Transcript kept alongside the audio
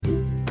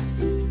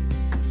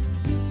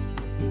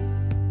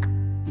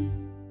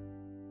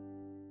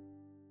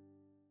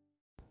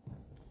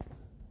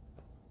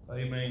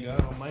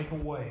make a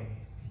way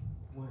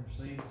when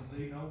there seems to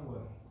be no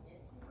way.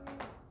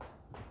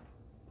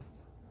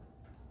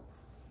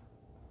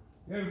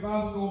 Have your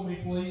Bibles go with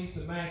me, please,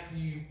 to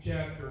Matthew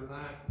chapter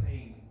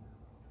 19,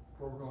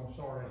 where we're going to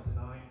start at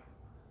tonight.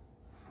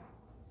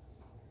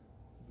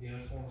 Again, I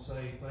just want to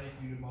say thank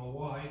you to my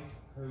wife,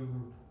 who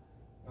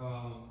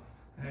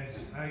has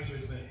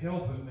been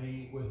helping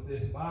me with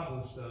this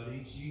Bible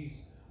study.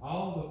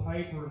 All the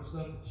paper and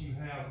stuff that you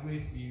have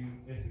with you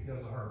is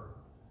because of her.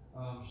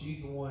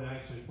 She's the one that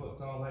actually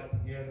puts all that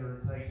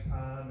together and takes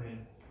time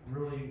and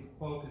really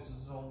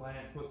focuses on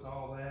that, puts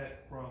all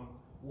that from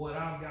what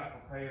I've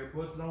got prepared,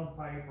 puts it on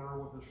paper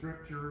with the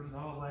scriptures and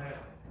all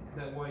that.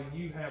 That way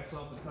you have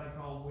something to take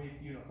home with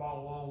you to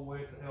follow along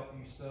with to help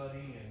you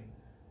study.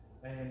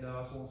 And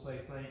I just want to say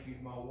thank you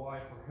to my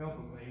wife for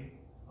helping me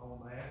on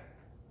that.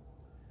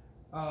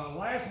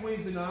 Last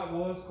Wednesday night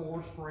was, of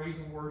course, praise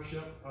and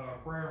worship,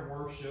 prayer and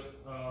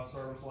worship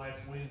service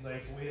last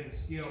Wednesday, so we had to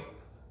skip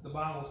the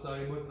Bible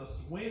study. But the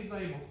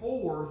Wednesday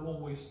before is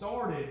when we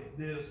started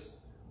this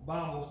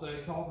Bible study,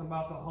 talking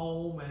about the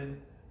home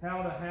and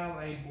how to have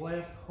a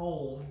blessed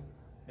home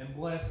and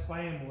blessed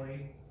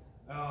family.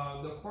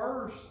 The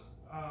first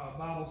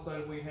Bible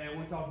study we had,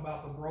 we talked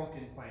about the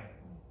broken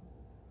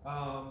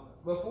family.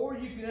 Before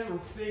you can ever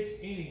fix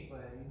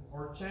anything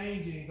or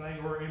change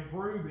anything or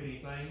improve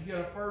anything, you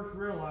got to first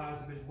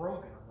realize if it's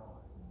broken or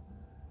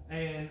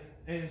not.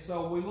 And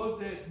so we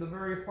looked at the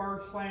very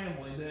first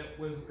family that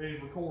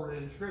is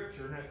recorded in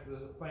Scripture, and that's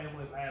the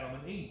family of Adam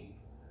and Eve.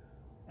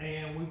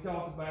 And we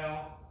talked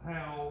about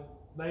how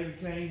they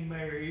became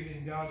married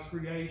in God's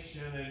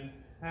creation and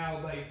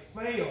how they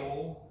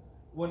fell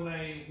when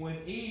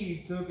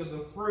Eve took of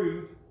the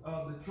fruit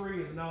of the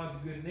tree of the knowledge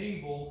of good and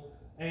evil,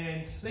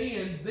 and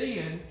sin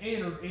then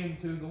entered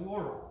into the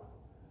world.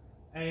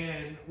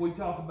 And we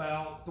talked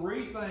about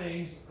three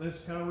things. Let's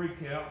kind of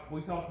recap.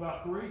 We talked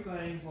about three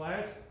things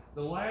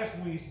the last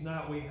Wednesday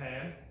night we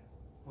had.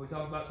 We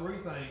talked about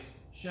three things: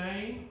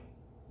 shame,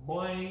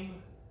 blame,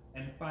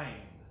 and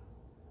fame.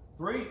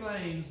 Three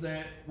things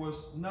that was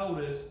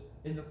noticed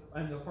in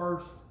the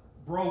first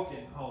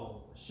broken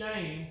home.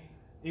 Shame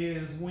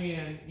is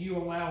when you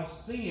allow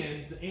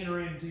sin to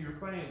enter into your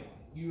family.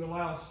 You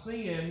allow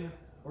sin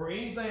or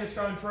anything that's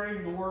contrary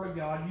to the Word of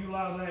God, you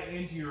allow that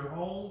into your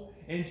home,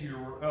 into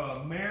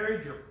your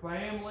marriage, your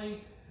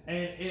family,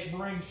 and it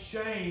brings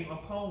shame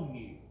upon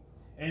you.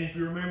 And if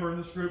you remember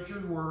in the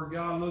Scriptures where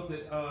God looked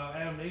at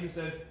Adam and Eve and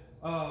said,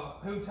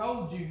 who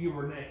told you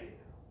were naked?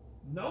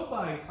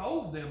 Nobody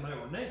told them they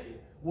were naked.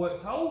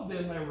 What told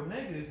them they were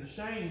naked is the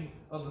shame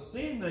of the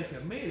sin they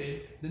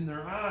committed. Then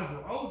their eyes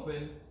were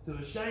open to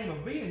the shame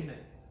of being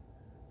naked.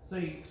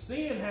 See,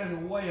 sin has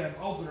a way of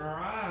opening our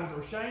eyes,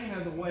 or shame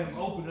has a way of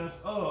opening us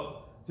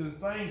up to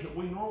things that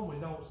we normally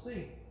don't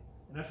see.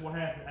 And that's what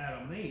happened to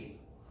Adam and Eve.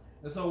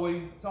 And so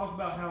we talked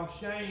about how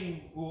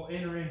shame will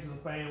enter into the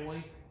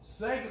family.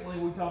 Secondly,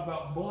 we talked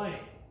about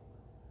blame.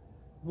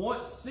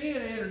 Once sin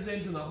enters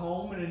into the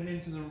home and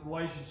into the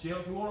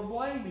relationships, we want to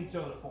blame each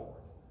other for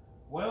it.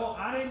 Well,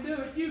 I didn't do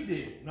it, you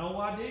did it. No,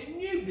 I didn't,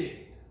 you did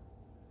it.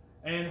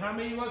 And how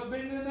many of us have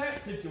been in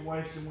that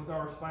situation with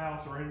our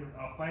spouse or in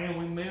a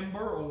family member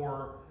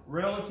or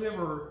relative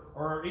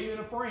or even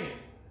a friend?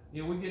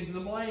 You know, we get into the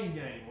blame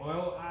game.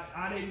 Well,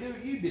 I didn't do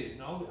it, you did it.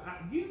 No,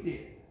 you did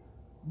it.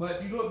 But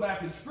if you look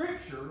back in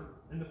Scripture,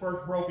 in the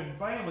first broken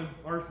family,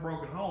 first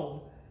broken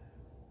home,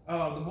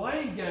 the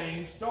blame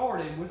game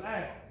started with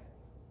Adam.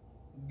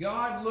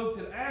 God looked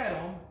at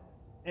Adam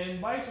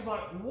and basically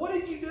like, what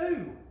did you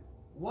do?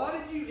 Why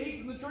did you eat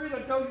from the tree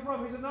that I told you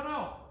from? He said,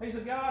 no. He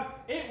said, God,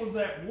 it was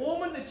that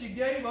woman that you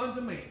gave unto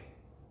me.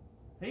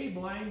 He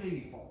blamed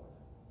Eve for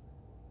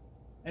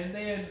it. And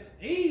then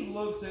Eve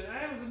looks at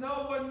Adam and says,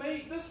 no, it wasn't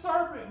me. The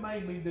serpent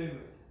made me do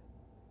it.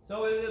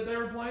 So they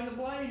were playing the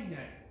blame game.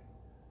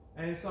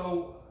 And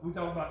so we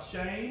talk about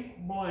shame,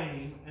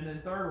 blame, and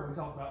then third we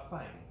talk about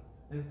fame.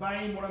 And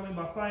fame, what I mean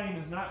by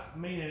fame is not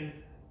meaning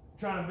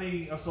trying to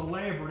be a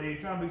celebrity,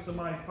 trying to be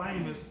somebody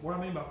famous. What I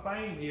mean by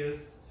fame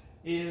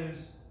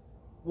is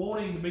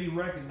wanting to be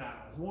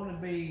recognized, wanting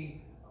to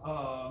be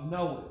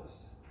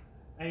noticed.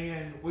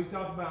 And we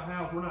talked about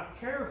how if we're not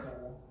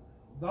careful,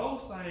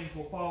 those things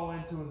will fall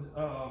into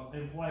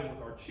and play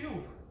with our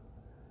children.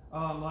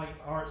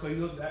 So you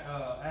look at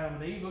Adam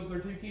and Eve, look at their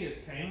two kids,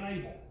 Cain and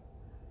Abel.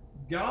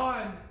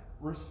 God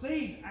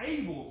received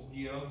Abel's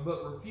gift,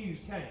 but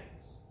refused Cain's.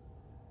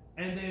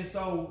 And then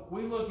so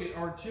we look at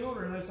our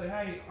children and they say,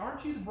 hey,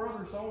 aren't you the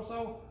brother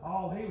so-and-so?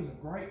 Oh, he was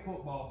a great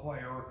football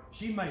player. Or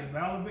she made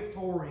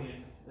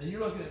valedictorian. And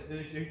you're looking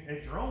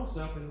at your own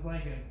self and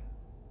thinking,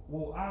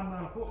 well, I'm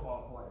not a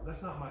football player.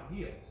 That's not my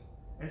gift.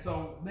 And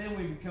so then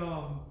we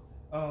become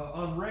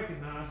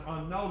unrecognized,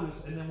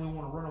 unnoticed, and then we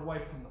want to run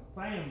away from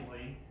the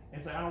family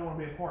and say, I don't want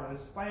to be a part of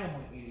this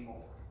family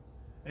anymore.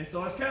 And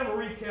so that's kind of a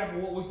recap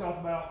of what we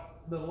talked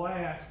about the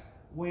last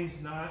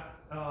Wednesday night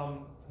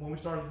when we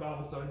started the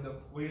Bible study.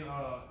 We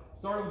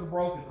started with the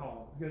broken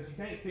home, because you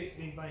can't fix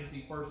anything until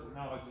you first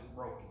acknowledge it's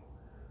broken.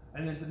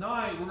 And then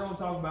tonight we're going to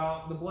talk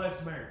about the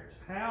blessed marriage.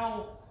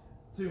 How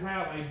to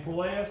have a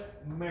blessed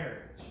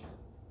marriage.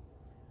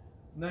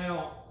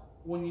 Now,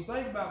 when you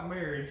think about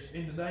marriage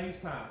in today's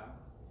time,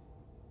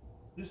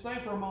 just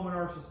think for a moment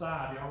our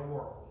society, our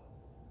world.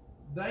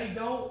 They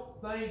don't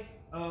think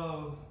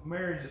of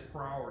marriage as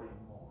priority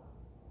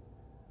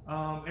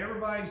anymore.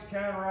 Everybody's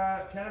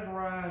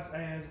categorized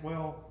as,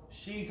 well,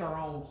 she's her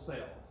own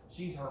self.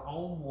 She's her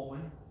own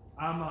woman.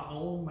 I'm my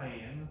own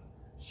man.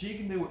 She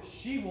can do what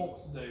she wants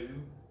to do.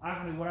 I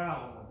can do what I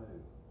want to do.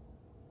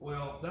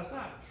 Well, that's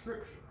not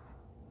Scripture.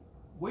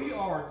 We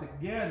are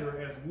together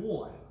as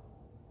one.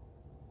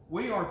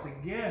 We are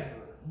together,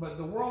 but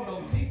the world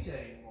don't teach that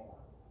anymore.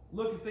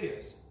 Look at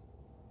this.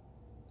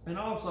 And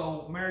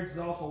also, marriage is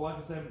also,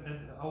 like I said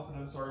in the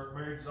opening of the service,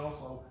 marriage is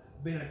also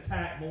being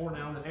attacked more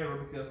now than ever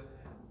because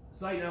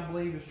Satan, I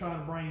believe, is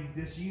trying to bring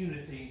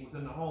disunity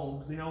within the home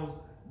because he knows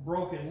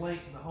broken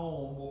links in the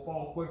home will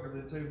fall quicker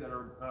than two that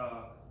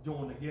are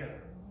joined together.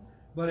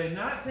 But in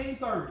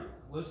 1930,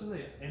 listen to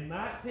this, in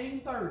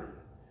 1930,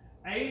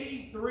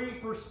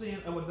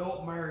 83% of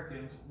adult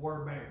Americans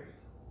were married.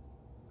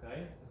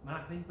 Okay? It's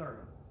 1930.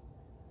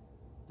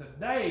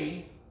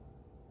 Today,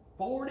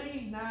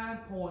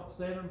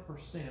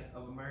 49.7%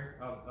 of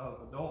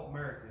adult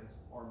Americans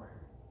are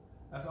married.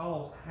 That's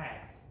almost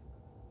half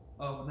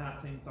of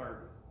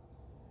 1930.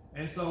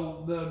 And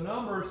so the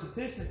number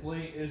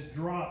statistically is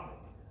dropping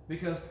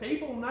because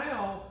people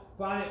now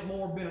find it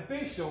more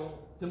beneficial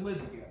to live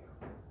together.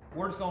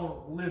 We're just going to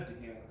live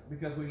together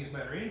because we get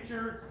better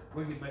insurance,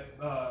 we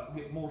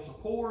get more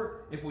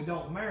support. If we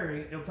don't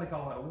marry, it'll take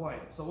all that away.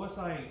 So let's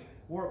say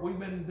we've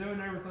been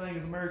doing everything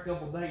as a married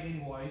couple date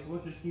anyway, so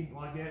let's just keep it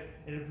like that.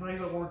 And if things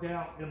don't work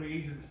out, it'll be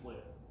easier to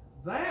split.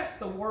 That's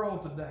the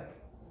world today.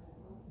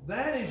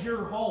 That is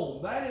your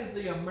home. That is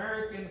the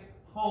American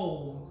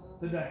home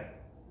today.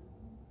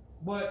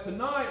 But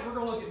tonight, we're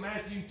going to look at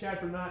Matthew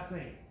chapter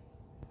 19.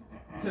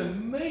 To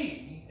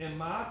me, in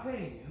my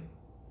opinion,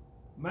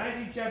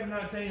 Matthew chapter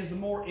 19 is a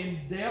more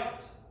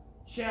in-depth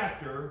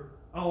chapter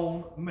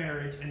on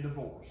marriage and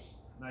divorce.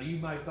 Now, you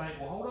may think,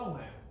 well, hold on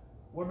now.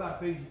 What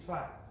about Ephesians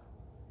 5?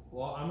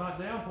 Well, I'm not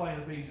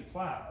downplaying Ephesians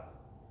 5.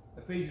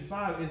 Ephesians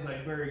 5 is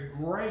a very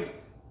great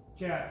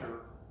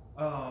chapter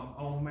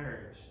on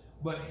marriage.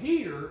 But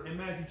here, in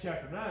Matthew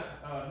chapter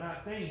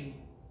 19,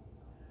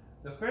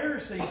 the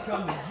Pharisees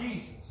come to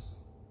Jesus.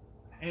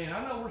 And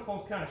I know we're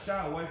supposed to kind of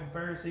shy away from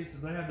Pharisees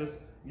because they have this,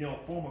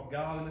 form of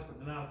godliness but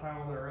deny the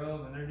power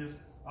thereof, and they're just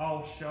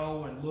all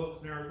show and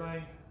looks and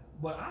everything.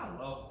 But I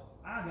love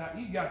them.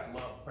 You got to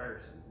love the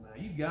Pharisees now.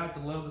 You got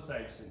to love the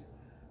Sadducees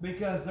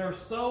because they're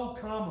so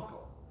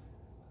comical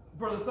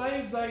for the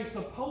things they're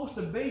supposed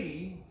to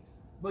be,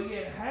 but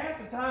yet half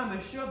the time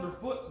they shove their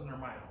foots in their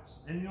mouths.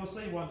 And you'll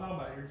see what I'm talking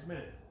about here in just a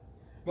minute.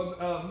 But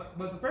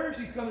the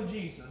Pharisees come to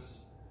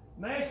Jesus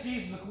and they ask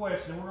Jesus a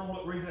question, and we're going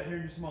to read that here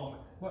in just a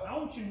moment. But I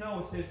want you to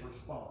notice his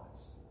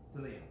response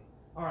to them.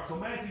 All right, so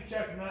Matthew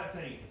chapter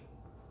 19,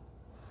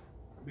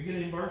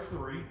 beginning in verse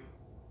 3.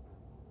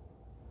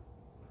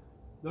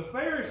 The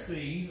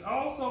Pharisees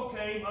also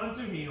came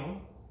unto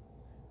him,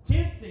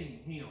 tempting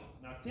him.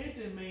 Now,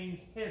 tempting means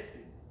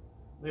testing.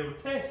 They were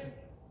testing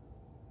him.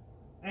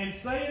 And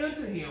saying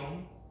unto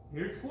him,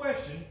 here's the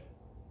question,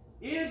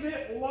 is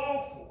it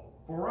lawful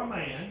for a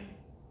man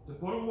to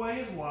put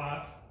away his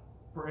wife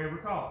for every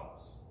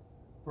cause?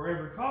 For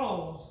every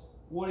cause,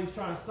 what he's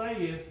trying to say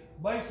is,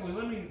 basically,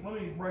 let me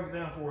break it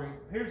down for you.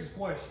 Here's his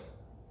question.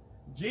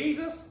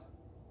 Jesus,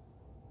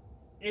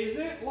 is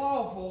it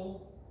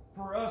lawful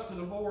for us to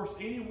divorce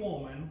any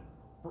woman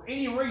for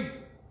any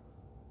reason?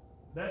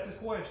 That's his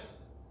question.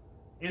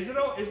 Is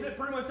it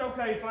pretty much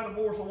okay if I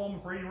divorce a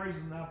woman for any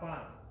reason and I find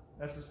it?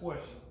 That's his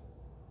question.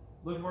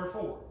 Look at verse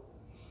 4.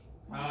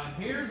 And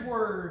here's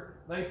where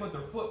they put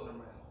their foot in their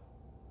mouth.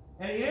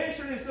 And he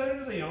answered and said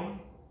unto them,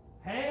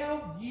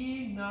 have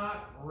ye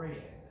not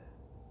read?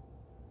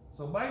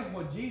 So basically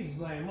what Jesus is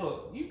saying,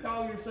 look, you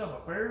call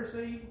yourself a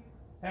Pharisee?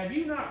 Have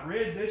you not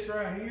read this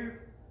right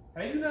here?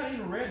 Have you not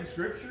even read the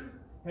Scripture?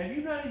 Have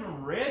you not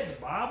even read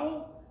the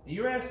Bible? And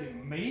you're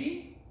asking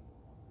me,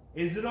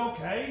 is it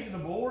okay to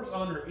divorce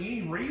under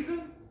any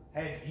reason?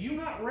 Have you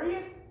not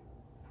read?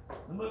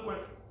 And look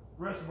what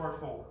the rest of verse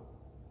 4.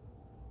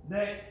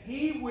 That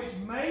he which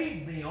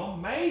made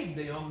them,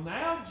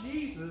 now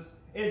Jesus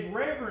is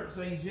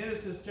referencing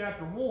Genesis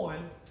chapter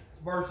 1,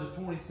 verses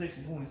 26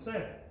 and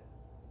 27.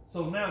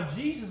 So now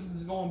Jesus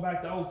is going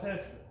back to the Old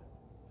Testament.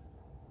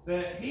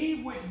 That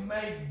he which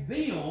made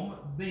them,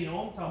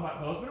 talking about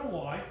husband and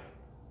wife,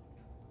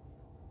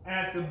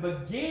 at the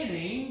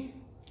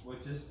beginning,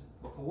 which is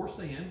before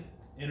sin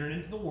entered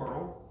into the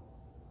world,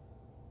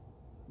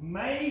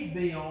 made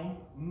them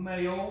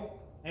male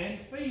and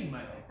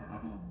female.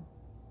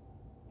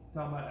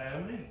 Talking about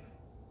Adam and Eve,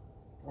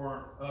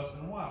 or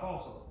husband and wife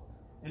also.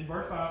 In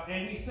verse 5,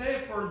 and he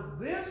said, for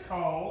this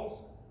cause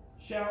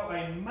shall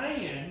a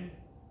man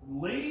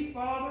leave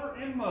father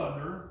and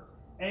mother,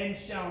 and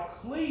shall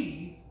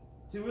cleave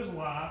to his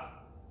wife,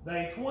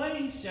 they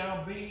twain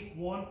shall be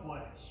one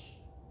flesh.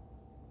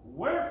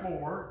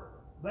 Wherefore,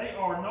 they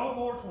are no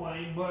more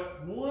twain,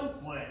 but one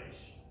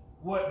flesh.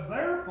 What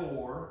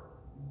therefore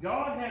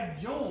God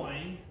hath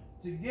joined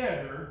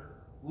together,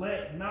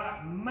 let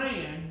not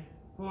man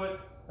put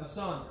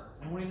asunder.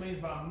 And what he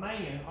means by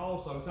man,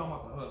 also talking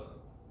about the husband.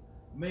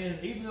 Men,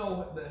 even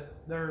though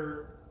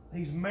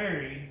he's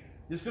married,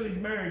 just because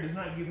he's married does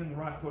not give him the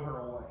right to put her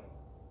away.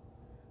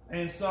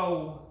 And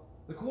so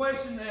the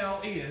question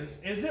now is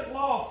it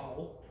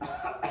lawful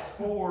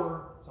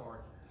for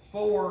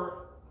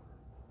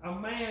a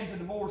man to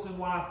divorce his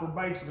wife for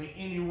basically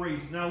any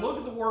reason? Now look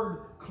at the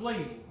word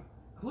cleave.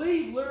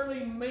 Cleave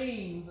literally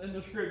means, in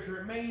the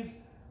scripture, it means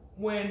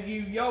when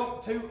you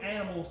yoke two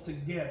animals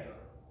together.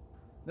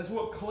 That's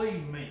what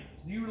cleave means.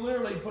 You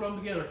literally put them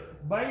together.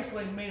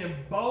 Basically meaning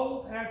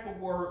both have to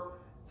work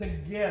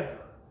together.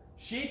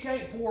 She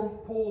can't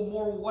pull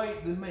more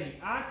weight than me.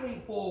 I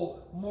can't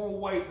pull more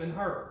weight than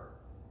her.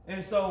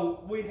 And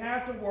so we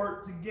have to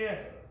work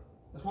together.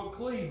 That's what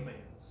cleave means.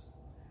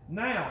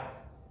 Now,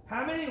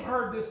 how many have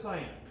heard this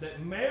saying?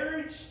 That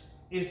marriage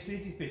is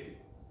 50-50.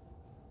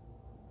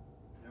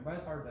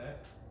 Everybody's heard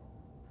that.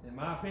 In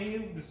my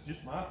opinion, this is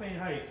just my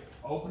opinion. Hey,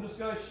 open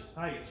discussion.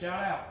 Hey,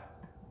 shout out.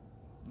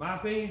 My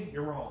opinion,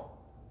 you're wrong.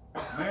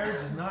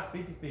 Marriage is not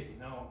 50-50.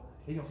 No,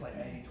 he's going to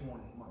say 80-20.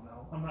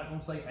 No, I'm not going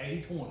to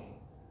say 80-20.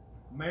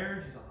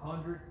 Marriage is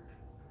 100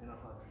 and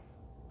 100.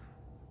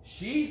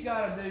 She's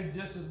got to do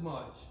just as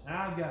much, and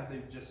I've got to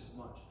do just as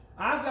much.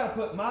 I've got to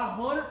put my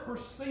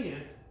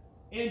 100%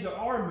 into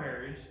our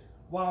marriage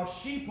while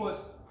she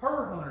puts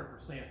her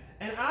 100%.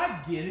 And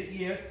I get it,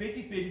 yes,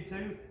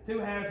 50-50, two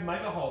halves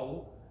make a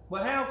whole,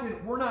 but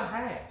we're not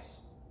halves.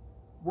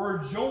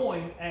 We're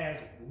joined as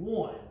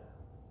one.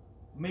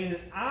 Meaning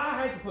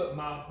I had to put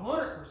my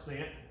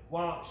 100%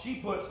 while she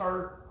puts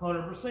her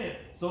 100%.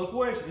 So the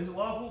question, is it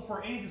lawful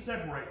for any to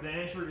separate? The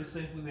answer is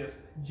simply this.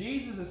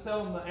 Jesus is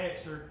telling the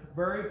answer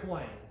very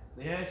plain.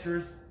 The answer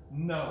is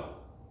no.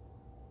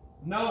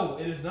 No,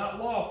 it is not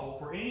lawful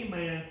for any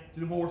man to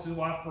divorce his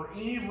wife for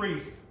any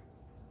reason.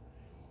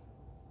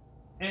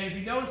 And if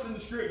you notice in the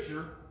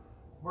scripture,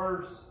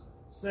 verse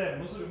 7,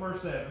 let's look at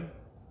verse 7.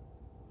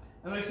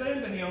 And they say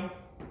unto him,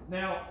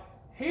 now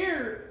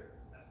here,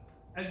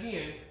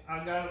 again,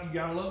 you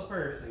gotta love the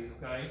Pharisees,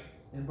 okay?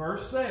 In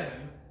verse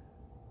 7,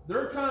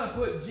 they're trying to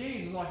put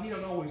Jesus like he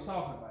don't know what he's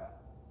talking about.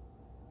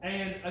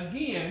 And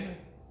again,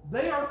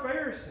 they are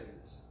Pharisees.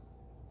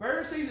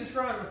 Pharisees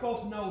are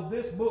supposed to know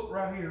this book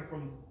right here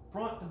from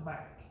front to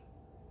back.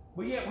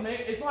 But yet,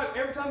 it's like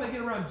every time they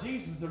get around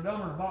Jesus, they're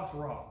dumber than a box of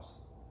rocks.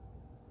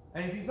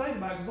 And if you think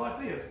about it, it's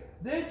like this.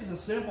 This is a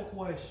simple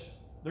question.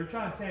 They're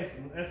trying to test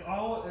him. That's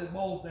all it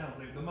boils down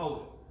to, the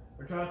motive.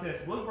 They're trying to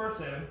test him. Look at verse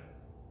 7.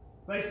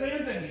 They say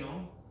unto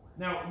him,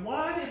 now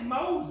why did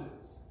Moses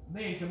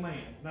then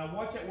command? Now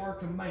watch that word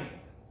command.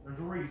 There's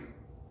a reason.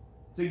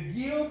 To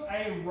give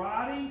a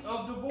writing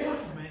of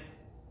divorcement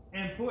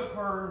and put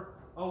her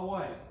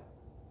away.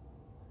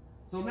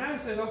 So now he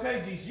says,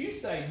 okay, Jesus, you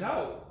say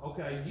no.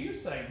 Okay, you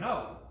say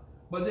no.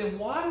 But then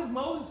why does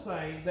Moses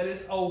say that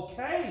it's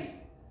okay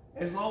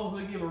as long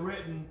as we give a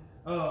written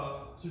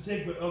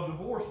certificate of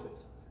divorcement?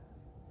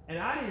 And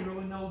I didn't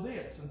really know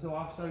this until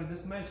I studied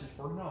this message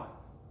for tonight.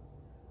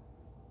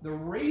 The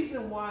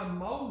reason why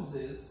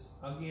Moses,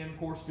 again, of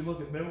course, if you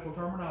look at biblical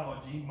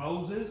terminology,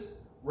 Moses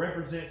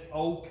represents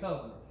Old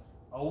Covenant.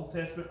 Old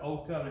Testament,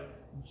 Old Covenant.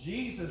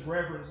 Jesus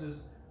references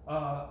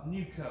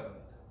New Covenant.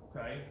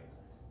 Okay?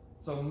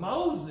 So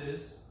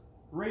Moses,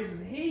 the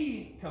reason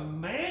he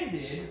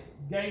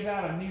gave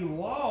out a new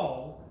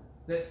law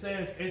that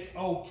says it's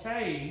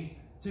okay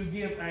to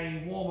give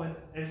a woman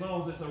as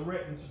long as it's a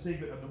written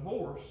certificate of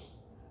divorce,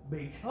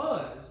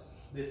 because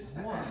this is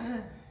why.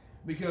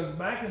 Because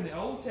back in the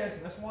Old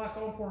Testament, that's why it's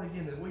so important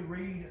again that we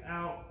read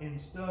out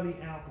and study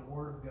out the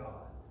Word of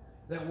God.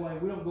 That way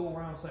we don't go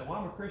around saying, well,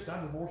 I'm a Christian,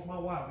 I divorced my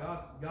wife.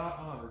 God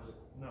honors it.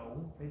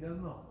 No, he does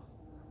not.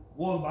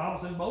 Well, the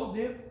Bible says both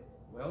did.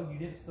 Well, you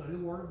didn't study the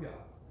Word of God.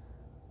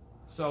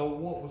 So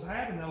what was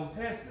happening in the Old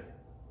Testament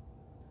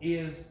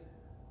is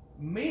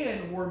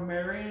men were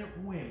marrying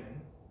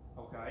women,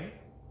 okay?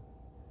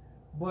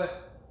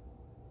 But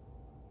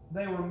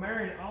they were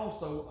marrying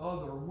also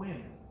other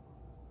women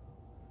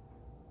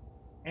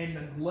and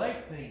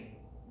neglecting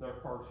their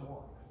first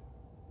wife.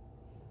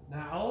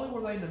 Not only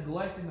were they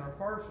neglecting their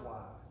first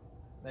wife,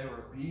 they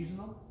were abusing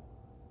them,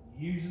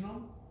 using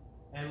them,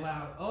 and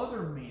allowed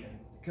other men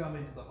to come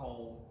into the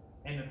home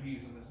and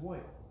abuse them as well.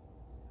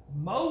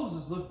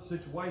 Moses looked at the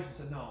situation and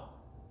said, no,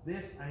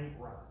 this ain't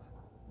right.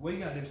 We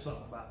got to do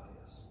something about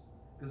this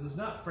because it's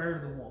not fair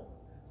to the woman.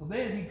 So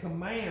then he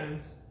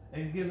commands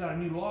and gives out a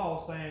new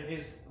law saying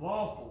it's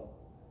lawful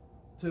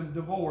to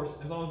divorce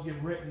as long as you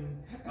get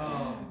written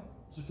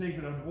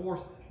certificate of divorce,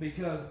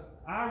 because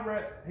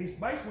he's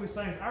basically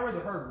saying, I'd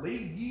rather her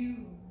leave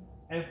you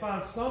and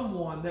find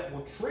someone that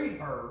will treat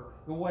her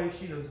the way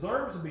she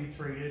deserves to be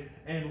treated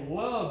and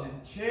loved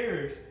and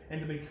cherished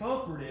and to be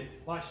comforted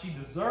like she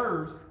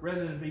deserves,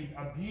 rather than be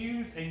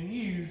abused and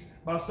used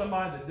by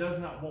somebody that does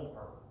not want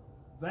her.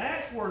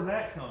 That's where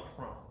that comes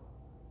from.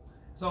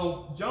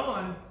 So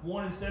John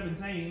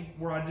 1:17,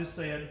 where I just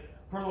said,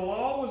 for the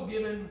law was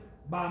given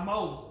by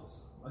Moses.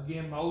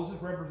 Again,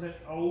 Moses represents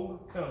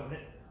Old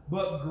Covenant.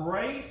 but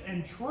grace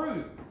and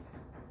truth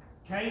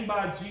came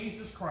by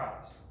Jesus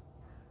Christ.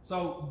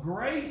 So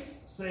grace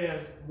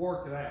says,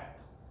 work it out.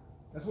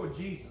 That's what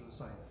Jesus is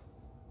saying.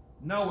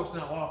 No, it's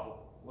not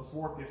lawful. Let's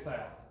work this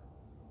out.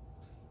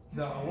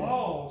 The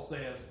law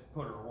says,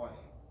 put her away.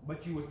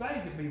 But you would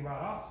think it'd be right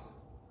opposite.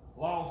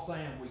 Law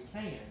saying we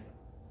can,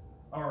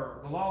 or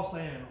the law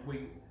saying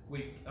we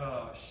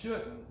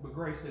shouldn't, but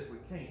grace says we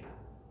can.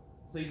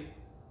 See,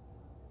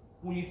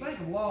 when you think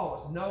of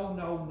law, it's no,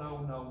 no,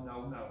 no, no,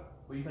 no, no.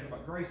 When you think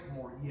about grace, it's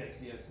more yes,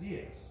 yes,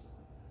 yes.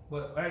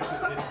 But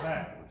actually, it's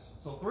backwards.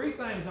 So 3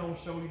 things I want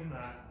to show you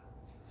tonight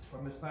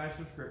from this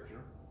passage of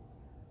Scripture.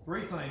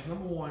 3 things.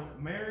 Number 1,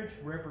 marriage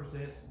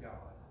represents God.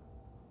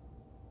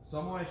 So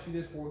I'm going to ask you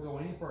this before we go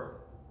any further.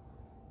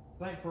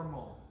 Think for a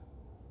moment.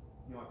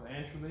 You don't have to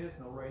answer this,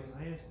 no raising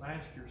hands.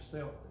 Ask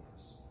yourself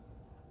this.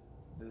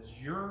 Does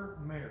your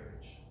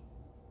marriage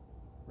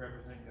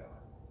represent God?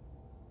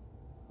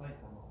 Think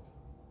for a moment.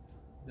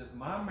 Does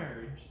my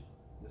marriage,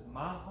 does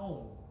my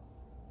home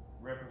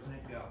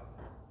represent God?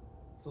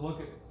 So look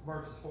at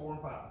verses 4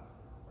 and 5.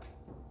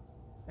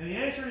 And he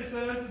answered and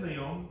said unto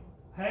them,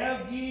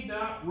 have ye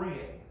not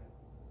read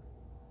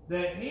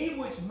that he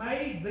which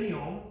made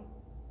them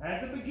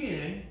at the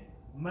beginning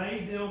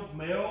made them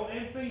male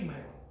and female?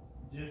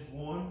 Genesis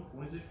 1,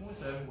 26,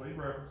 27, what he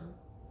represents.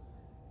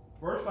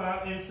 Verse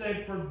 5, and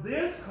said, for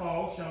this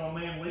cause shall a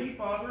man leave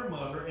father and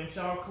mother, and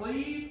shall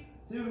cleave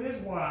to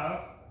his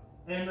wife,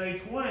 and they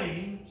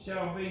twain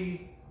shall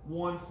be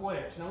one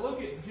flesh. Now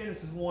look at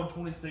Genesis 1,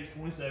 26,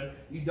 27.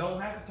 You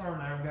don't have to turn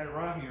there. I've got it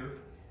right here.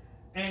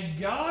 And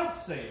God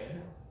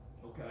said,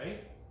 okay,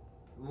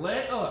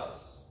 let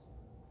us,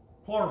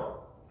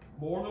 plural,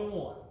 more than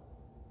one,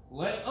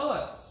 let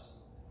us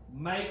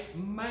make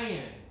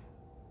man.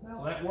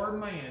 Now that word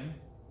man,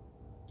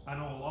 I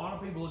know a lot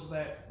of people look at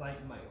that and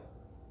think male.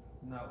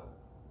 No,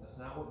 that's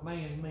not what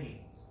man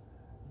means.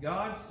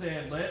 God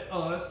said, let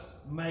us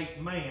make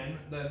man.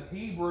 The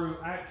Hebrew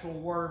actual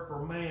word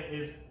for man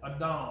is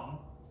Adam,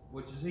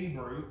 which is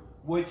Hebrew,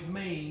 which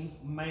means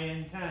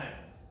mankind.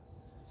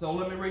 So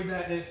let me read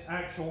that in its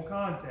actual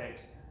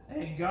context.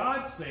 And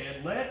God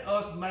said, let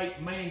us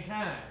make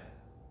mankind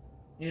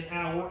in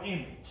our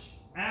image.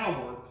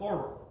 Our,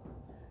 plural.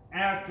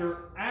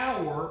 After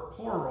our,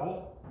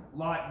 plural,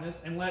 likeness,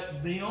 and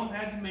let them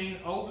have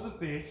dominion over the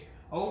fish,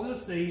 over the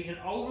sea, and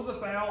over the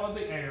fowl of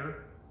the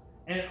air,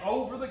 and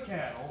over the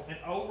cattle, and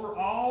over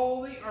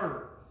all the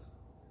earth,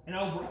 and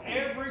over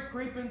every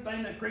creeping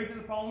thing that creepeth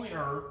upon the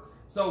earth.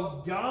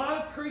 So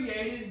God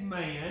created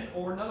man,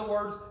 or in other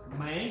words,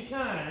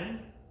 mankind,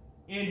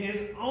 in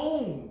his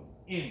own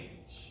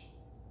image.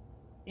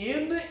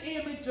 In the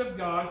image of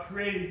God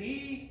created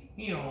he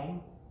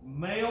him,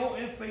 male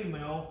and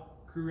female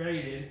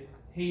created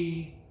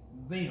he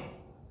them.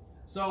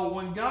 So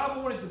when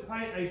God wanted to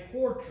paint a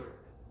portrait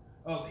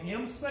of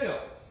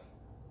himself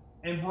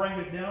and bring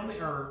it down the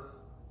earth,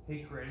 he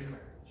created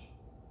marriage.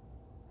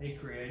 He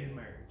created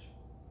marriage.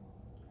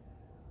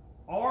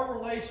 Our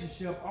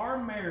relationship,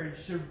 our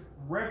marriage should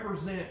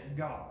represent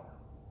God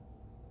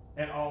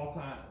at all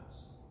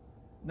times.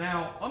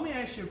 Now, let me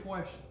ask you a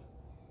question.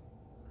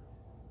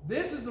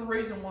 This is the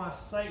reason why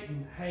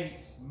Satan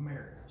hates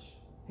marriage.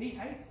 He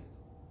hates it.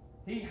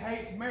 He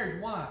hates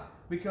marriage. Why?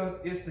 Because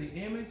it's the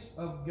image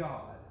of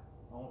God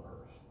on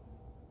earth.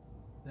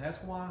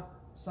 That's why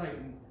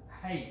Satan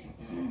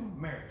hates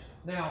marriage.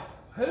 Now,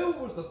 who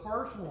was the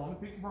first one,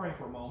 pick your brain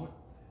for a moment,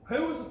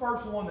 who was the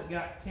first one that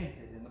got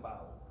tempted in the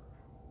Bible?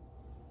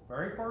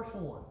 Very first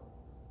one.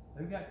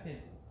 Who got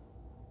tempted?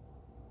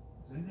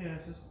 It's in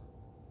Genesis.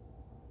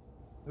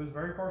 Who was the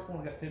very first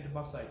one that got tempted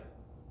by Satan?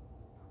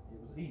 It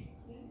was Eve.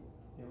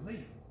 It was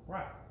Eve,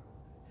 right.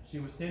 She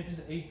was tempted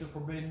to eat the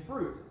forbidden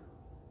fruit.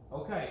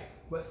 Okay,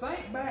 but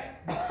think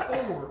back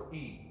before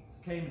Eve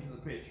came into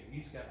the picture.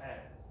 You just got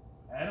Adam.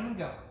 Adam and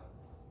God.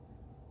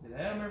 Did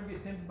Adam ever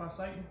get tempted by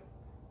Satan?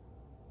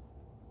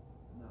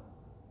 No,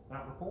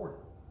 not recorded.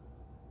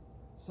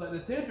 So the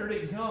tempter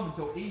didn't come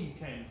until Eve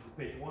came into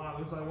the picture. Why?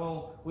 We say,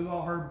 well, we've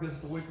all heard because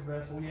it's a wicked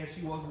vessel. Yes,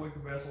 she was a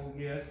wicked vessel,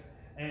 yes.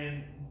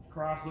 And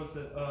Christ looks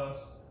at us,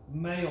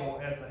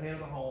 male, as the head of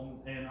the home,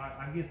 and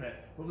I get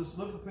that. But let's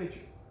look at the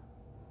picture.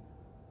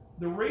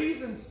 The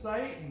reason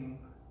Satan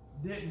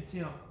didn't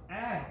tempt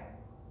Adam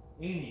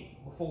any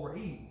before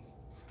Eve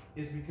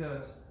is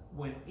because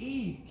when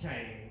Eve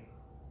came,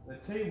 the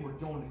two were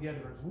joined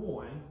together as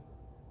one,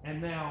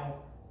 and now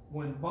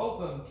when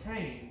both of them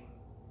came,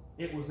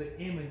 it was an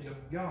image of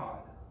God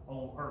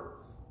on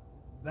earth.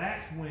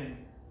 That's when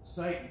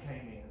Satan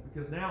came in,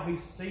 because now he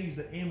sees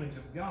the image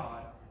of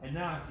God, and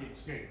now he's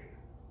getting scared.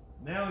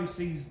 Now he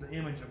sees the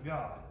image of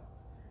God.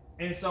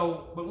 And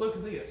so, but look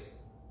at this.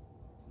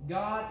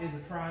 God is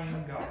a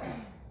triune God,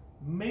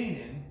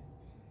 meaning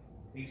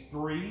he's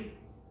three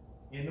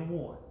into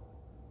one.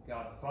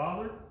 God the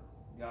Father,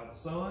 God the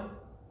Son,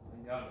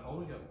 and God the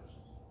Holy Ghost.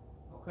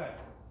 Okay.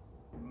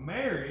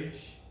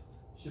 Marriage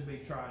should be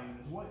triune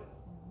as well.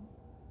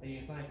 And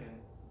you're thinking,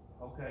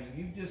 okay,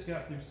 you just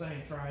got through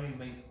saying triune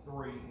means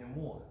three in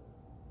one.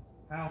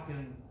 How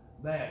can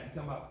that?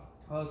 You come about,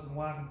 husband,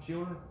 wife, and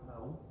children?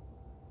 No.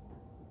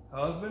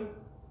 Husband,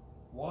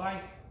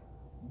 wife,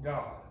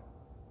 God.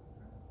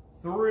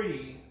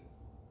 Three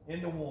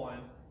into one.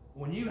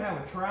 When you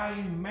have a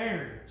triune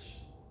marriage,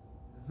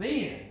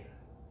 then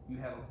you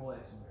have a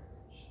blessed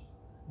marriage.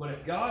 But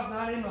if God's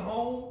not in the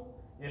home,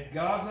 if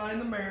God's not in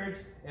the marriage,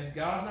 if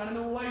God's not in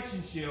the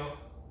relationship,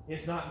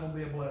 it's not going to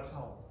be a blessed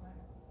home.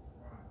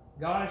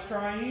 God is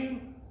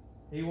triune.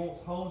 He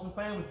wants homes and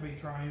families to be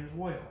triune as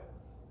well.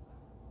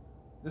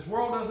 This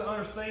world doesn't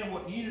understand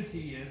what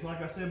unity is.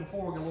 Like I said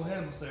before, I get a little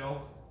ahead of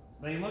myself.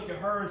 They look at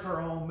her as her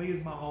own, me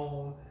as my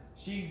own.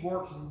 She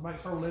works and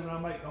makes her living. I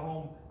make the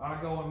home.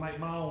 I go and make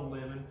my own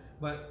living.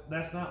 But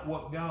that's not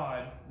what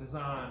God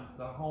designed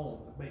the home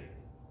to be.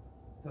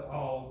 To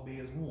all be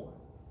as one.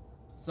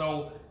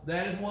 So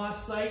that is why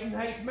Satan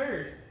hates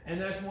marriage. And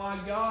that's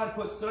why God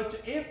puts such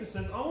an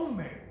emphasis on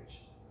marriage.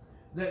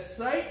 That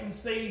Satan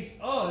sees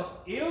us,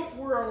 if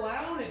we're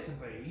allowing it to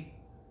be,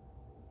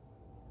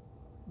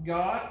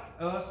 God,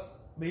 us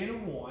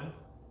being one,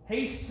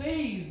 he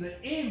sees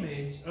the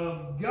image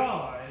of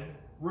God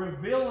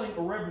revealing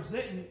or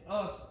representing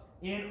us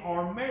in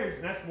our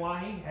marriage. That's why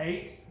he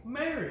hates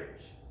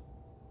marriage.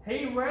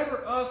 He'd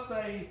rather us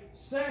stay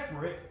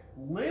separate,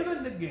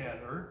 living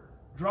together,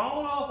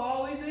 drawing off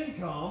all these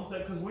incomes,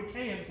 because we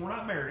can't, because we're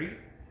not married,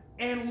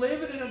 and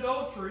living in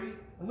adultery,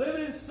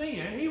 living in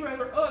sin. He'd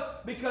rather us,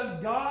 because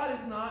God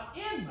is not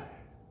in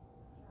that.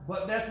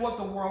 But that's what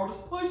the world is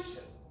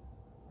pushing.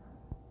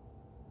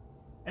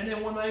 And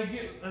then when they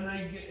get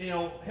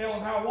hell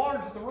and high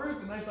waters at the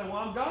roof, and they say, well,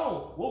 I'm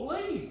gone, we'll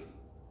leave.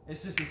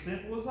 It's just as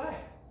simple as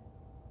that.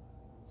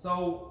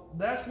 So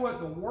that's what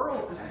the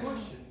world is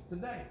pushing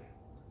today.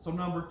 So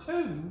number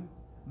two,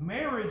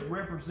 marriage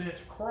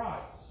represents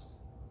Christ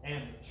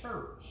and the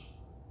church.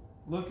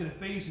 Look at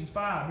Ephesians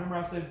 5. Remember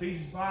I said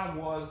Ephesians 5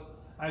 was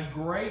a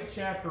great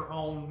chapter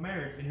on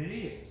marriage, and it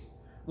is.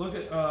 Look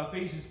at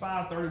Ephesians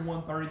 5,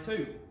 31,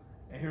 32.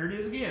 And here it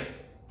is again.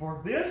 For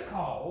this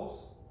cause,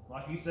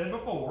 like he said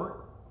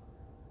before,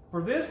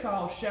 for this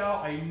cause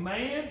shall a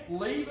man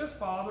leave his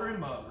father and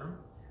mother,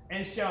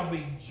 and shall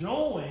be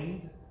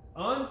joined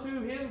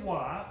unto his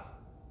wife,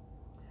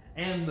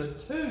 and the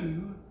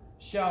two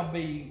shall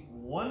be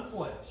one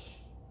flesh.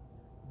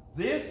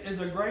 This is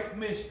a great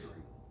mystery,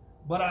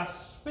 but I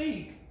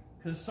speak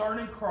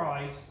concerning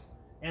Christ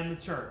and the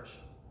church.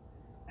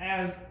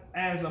 As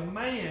a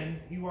man,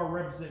 you are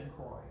representing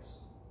Christ,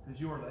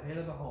 because you are the head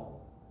of the home.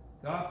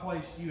 God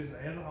placed you as the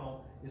head of the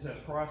home. It says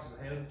Christ is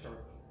the head of the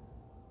church.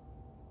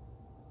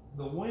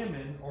 The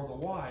women or the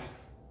wife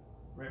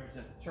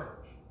represent the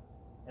church.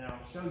 And I'll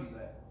show you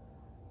that.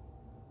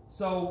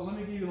 So let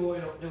me give you a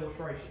little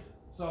illustration.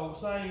 So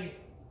say,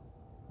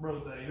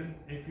 Brother David,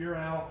 if you're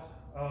out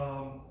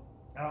in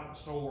the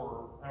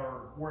store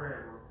or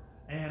wherever,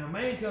 and a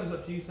man comes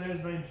up to you, says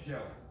his name's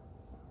Joe.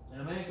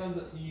 And a man comes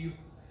up to you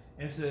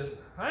and says,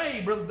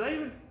 hey, Brother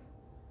David,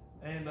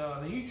 and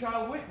then you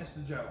try to witness to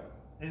Joe.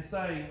 And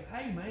say,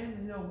 hey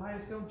man, hey,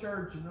 let's go to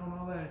church, and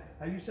all that.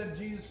 Have you said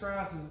Jesus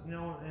Christ is, and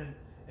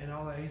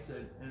all that. He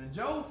said, and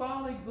Joe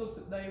finally looks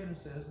at David and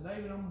says,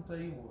 David, I'm going to tell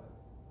you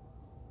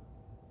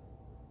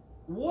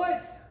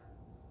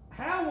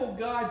how will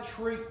God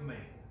treat me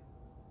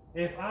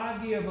if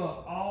I give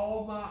up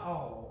all my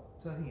all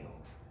to him?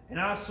 And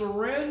I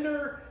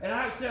surrender and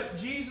I accept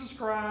Jesus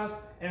Christ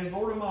as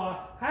Lord of my life.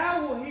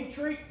 How will he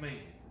treat me?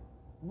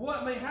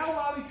 How will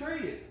I be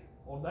treated?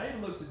 Well,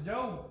 David looks at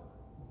Job,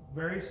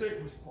 very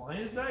serious,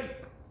 plain as day,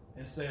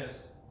 and says,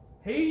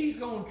 he's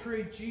going to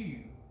treat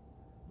you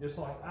just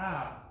like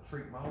I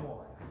treat my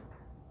wife.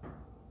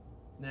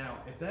 Now,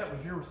 if that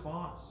was your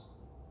response,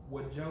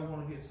 would Joe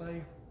want to get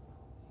saved?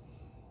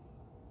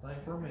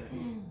 Think for a minute.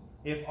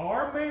 If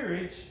our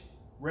marriage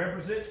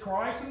represents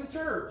Christ and the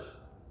church,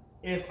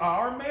 if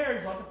our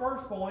marriage, like the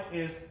first point,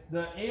 is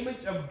the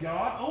image of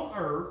God on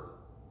earth,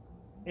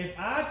 if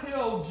I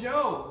tell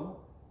Joe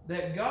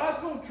that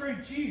God's going to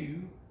treat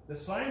you the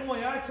same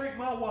way I treat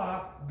my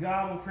wife,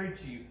 God will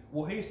treat you,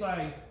 will he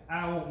say,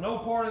 I want no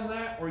part in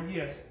that, or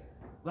yes,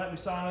 let me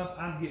sign up,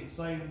 I'm getting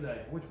saved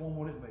today? Which one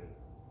would it be?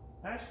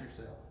 Ask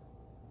yourself.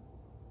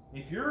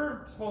 If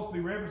you're supposed to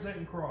be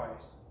representing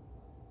Christ,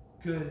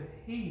 could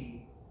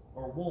he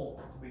or want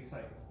to be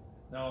saved?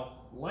 Now,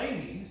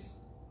 ladies,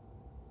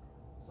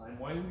 same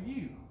way with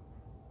you.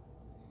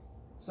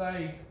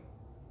 Say,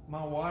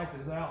 my wife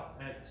is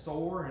out at the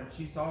store and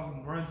she's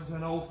talking, runs into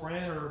an old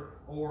friend or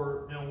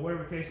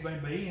whatever the case may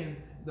be, and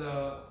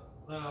the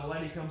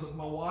lady comes up to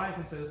my wife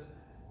and says,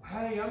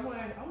 hey, I'm going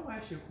to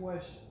ask you a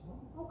question.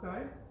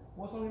 Okay,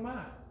 what's on your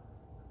mind?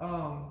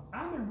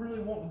 I've been really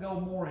wanting to go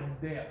more in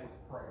depth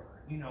with prayer.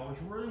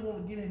 It's really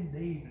wanting to get in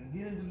deep and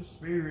get into the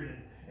Spirit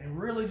and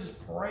really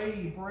just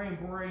pray.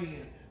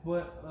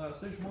 But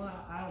Sister One,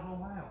 I don't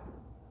know how.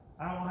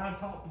 I don't know how to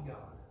talk to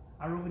God.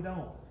 I really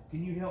don't.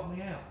 Can you help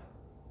me out?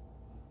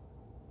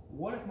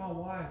 What if my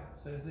wife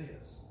says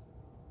this?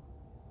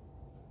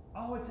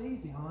 Oh, it's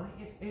easy,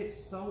 honey.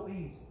 It's so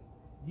easy.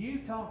 You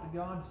talk to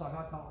God just like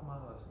I talk to my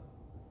husband.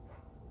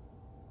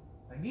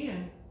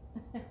 Again.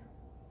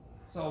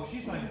 So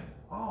she's thinking,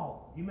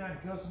 Oh, you may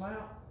have to cuss him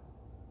out?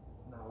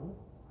 No.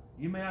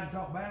 You may have to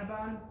talk bad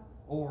about him,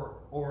 or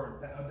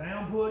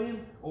downput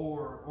him,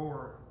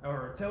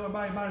 or tell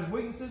everybody about his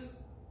weaknesses,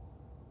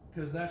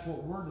 because that's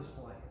what we're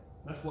displaying.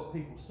 That's what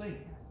people see.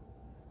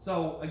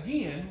 So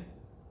again,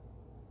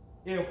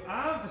 if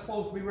I'm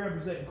supposed to be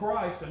representing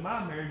Christ in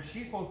my marriage,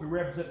 she's supposed to be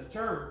representing the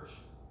church.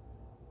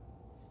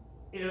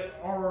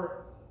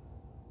 Are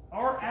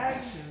our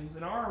actions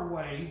and our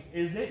ways,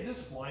 is it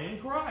displaying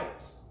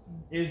Christ?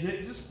 Is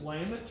it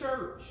displaying the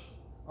church?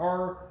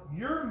 Or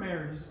your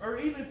marriages, or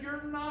even if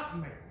you're not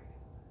married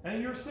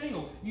and you're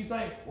single, you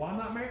say, well, I'm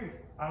not married.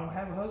 I don't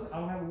have a husband. I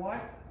don't have a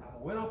wife.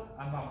 I'm a widow.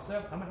 I'm by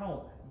myself. I'm at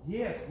home.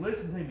 Yes,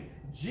 listen to me.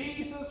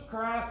 Jesus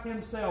Christ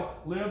himself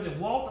lived and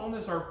walked on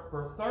this earth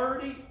for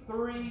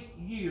 33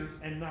 years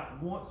and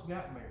not once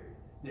got married.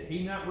 Did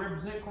he not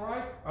represent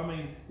Christ?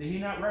 Did he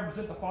not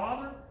represent the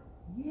Father?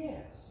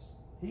 Yes,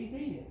 he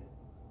did.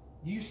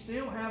 You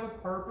still have a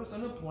purpose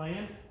and a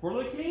plan for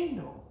the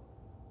kingdom,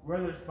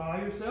 whether it's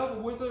by yourself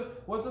or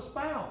with a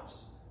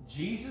spouse.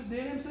 Jesus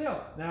did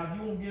himself. Now, if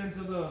you want to get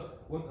into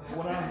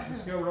what I've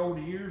discovered over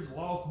the years, the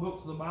lost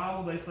books of the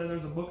Bible, they say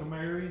there's a book of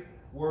Mary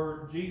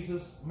where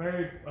Jesus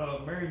married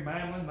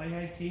Madeline. They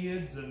had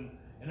kids and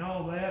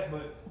all that.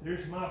 But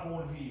here's my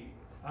point of view.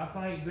 I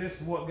think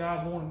this is what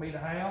God wanted me to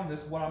have. This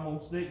is what I'm going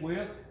to stick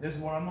with. This is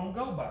what I'm going to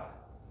go by.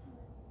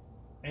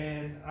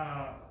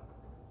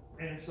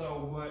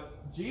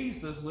 But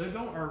Jesus lived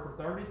on earth for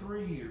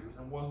 33 years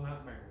and was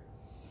not married.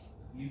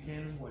 You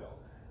can as well.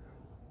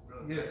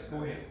 Yes,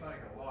 go ahead. I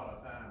think a lot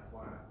of times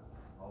why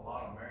a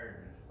lot of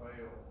marriages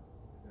fail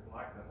is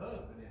like the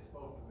husband is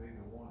supposed to be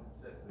the one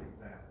that sets the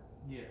example.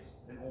 Yes,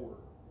 in order.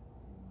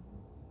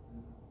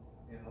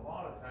 And a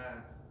lot of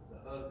times the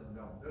husband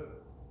don't do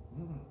it.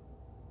 Mm-hmm.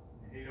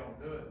 If he don't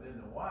do it,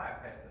 then the wife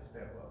has to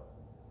step up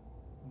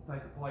and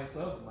take the place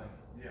of the man.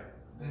 Yeah.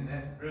 Then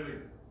that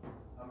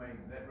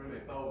really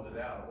throws it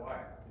out of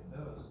whack. It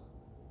does.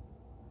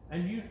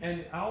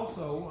 And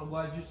also, I'm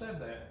glad you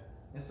said that.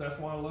 And so that's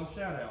why I love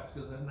shout outs,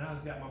 because now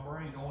it's got my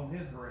brain going in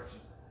his direction.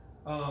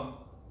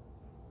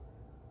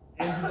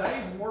 In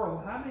today's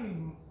world, how many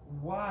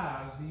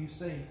wives do you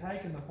see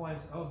taking the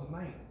place of the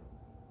man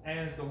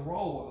as the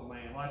role of the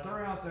man? Like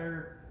they're out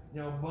there,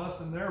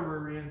 busting their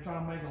rear end,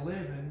 trying to make a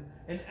living.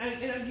 And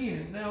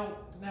again, now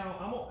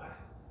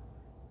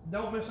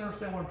don't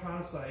misunderstand what I'm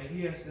trying to say.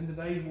 Yes, in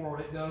today's world,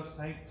 it does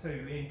take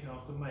two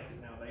incomes to make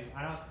it nowadays.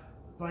 I'm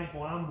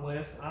thankful I'm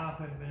blessed. I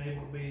have been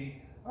able to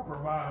be a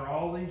provider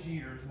all these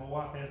years. My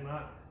wife has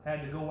not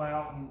had to go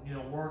out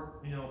and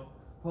work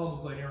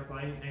publicly and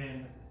everything,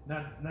 and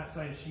not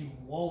saying she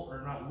won't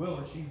or not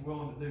willing. She's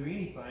willing to do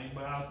anything,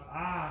 but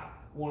I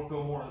want to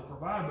feel more of the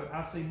provider. But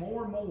I see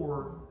more and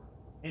more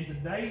in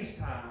today's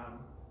time,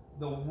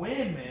 the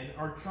women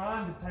are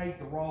trying to take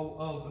the role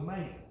of the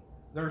man.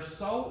 They're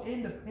so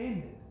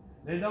independent.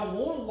 They don't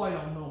want to wait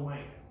on no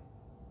man.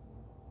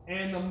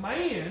 And the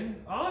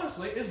man,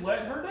 honestly, is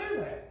letting her do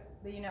that.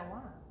 But you know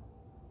why?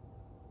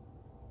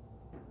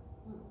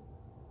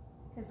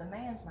 Because the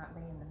man's not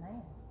being the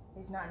man.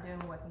 He's not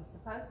doing what he's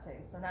supposed to.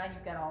 So now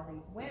you've got all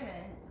these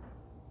women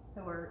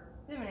who are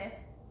feminists,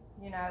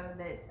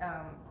 that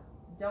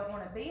don't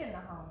want to be in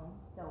the home,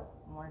 don't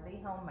want to be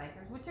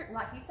homemakers, which are,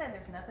 like he said,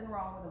 there's nothing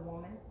wrong with a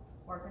woman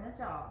working a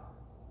job.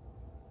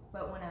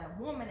 But when a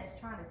woman is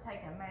trying to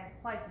take a man's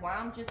place, well,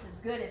 I'm just as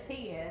good as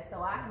he is,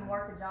 so I can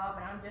work a job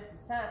and I'm just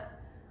as tough.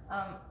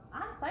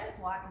 I'm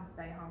thankful I can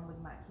stay home with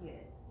my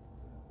kids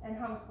and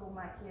homeschool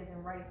my kids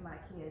and raise my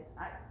kids.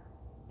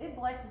 It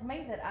blesses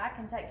me that I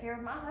can take care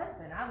of my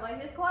husband. I lay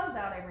his clothes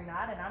out every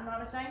night, and I'm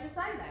not ashamed to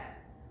say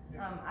that.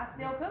 I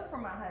still cook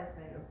for my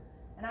husband,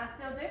 and I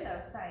still do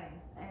those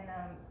things. And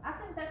I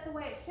think that's the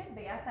way it should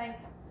be. I think,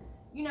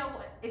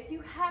 if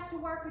you have to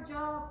work a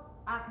job,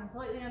 I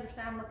completely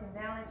understand looking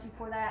down at you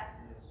for that.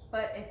 Yes.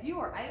 But if you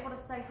are able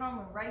to stay home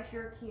and raise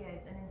your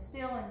kids and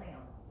instill in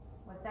them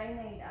what they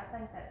need, I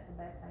think that's the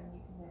best thing you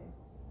can do.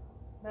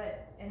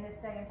 But in this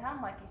day and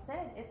time, like you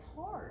said, it's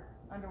hard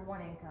under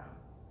one income.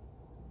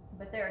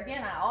 But there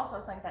again, I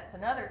also think that's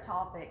another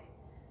topic,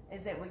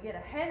 is that we get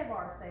ahead of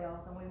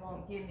ourselves and we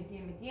want gimme,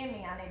 gimme,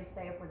 gimme. I need to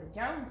stay up with the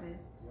Joneses,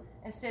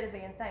 instead of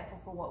being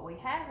thankful for what we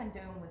have and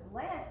doing with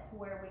less to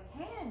where we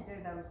can do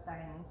those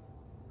things.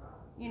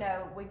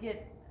 We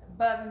get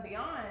above and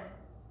beyond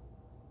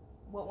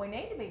what we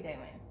need to be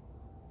doing.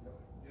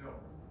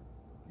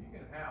 You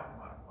can have,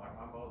 like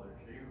my mother,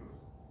 she was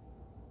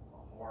a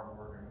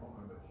hard-working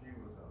woman, but she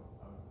was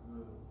a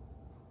good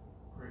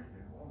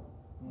Christian woman.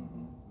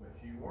 Mm-hmm. But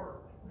she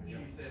worked. But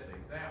she set the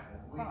example.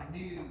 We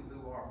knew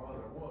who our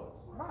mother was.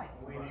 Right.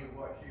 We knew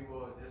what she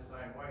was just the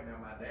same way. Now,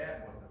 my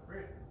dad wasn't a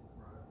Christian.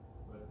 Right.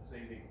 But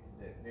see,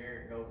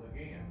 there it goes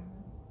again.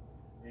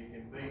 Mm-hmm. It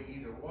can be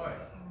either way.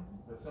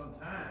 Mm-hmm. But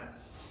sometimes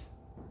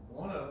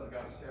one of them's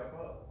got to step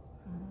up.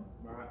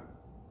 Mm-hmm. Right?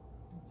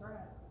 That's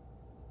right.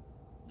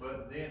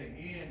 But then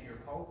again,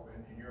 you're hoping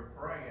and you're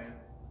praying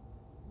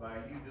by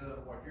you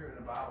doing what you're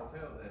in the Bible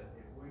tells us.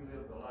 If we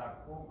live the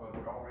life before, because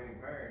we're already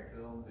married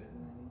to them, that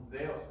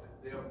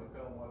they'll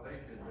become what they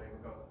should be.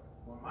 Because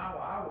When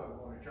I wasn't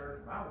going to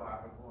church, my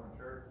wife was going to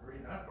church. The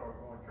reason I started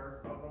going to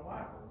church because my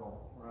wife was going.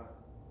 Right.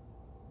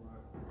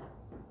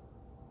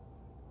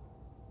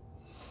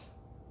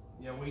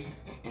 Yeah, we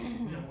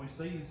we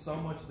see so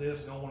much of this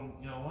going,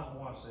 like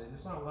what I said,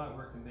 it's not like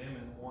we're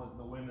condemning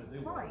the women that do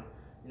Right.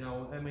 it.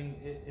 I mean,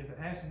 if it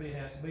has to be, it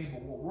has to be.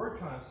 But what we're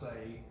trying to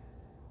say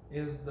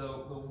is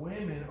the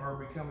women are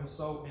becoming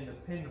so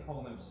independent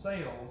upon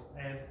themselves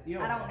as if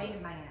I don't need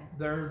a man.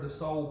 they're the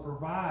sole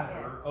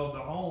provider Yes. of the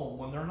home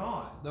when they're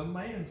not.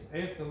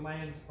 If the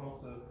man's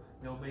supposed to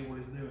be what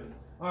he's doing.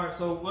 All right,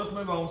 so let's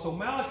move on. So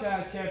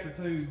Malachi chapter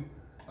 2,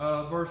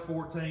 verse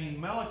 14.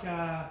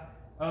 Malachi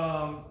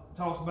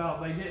talks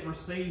about they didn't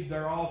receive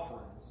their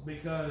offerings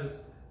because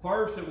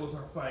first it was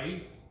their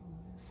faith,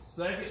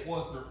 second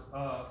was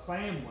their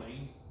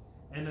family,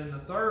 and then the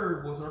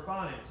third was their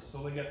finances.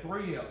 So they got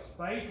 3 F's.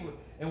 Faith,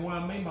 and what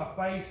I mean by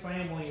faith,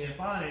 family, and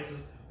finances,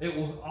 it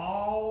was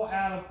all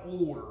out of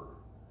order.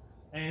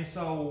 And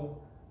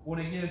so when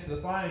you get into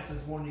the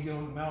finances, when you go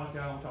into Malachi,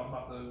 we talk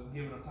about the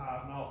giving of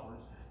tithes and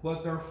offerings.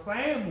 But their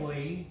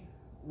family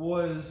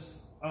was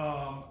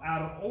out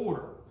of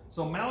order.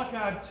 So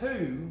Malachi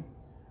 2,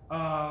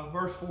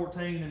 verse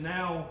 14, and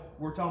now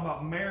we're talking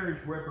about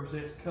marriage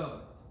represents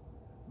covenant.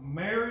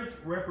 Marriage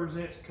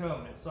represents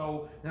covenant.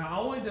 So not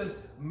only does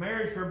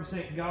marriage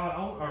represent God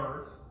on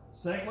earth,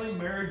 secondly,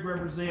 marriage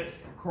represents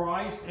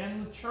Christ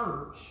and the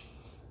church.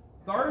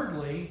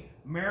 Thirdly,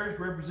 marriage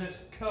represents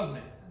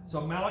covenant.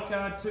 So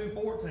Malachi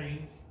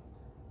 2:14,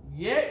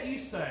 yet ye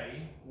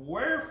say,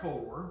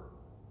 wherefore?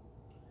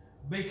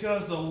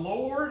 Because the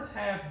Lord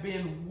hath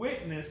been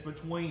witness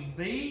between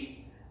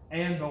thee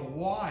and the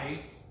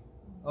wife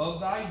of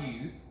thy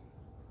youth,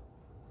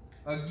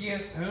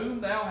 against whom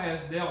thou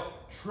hast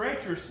dealt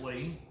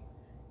treacherously,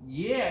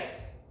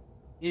 yet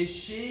is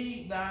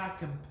she thy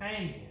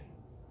companion.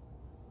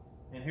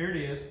 And here it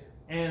is,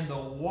 and the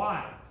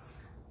wife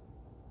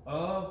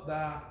of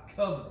thy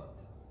covenant.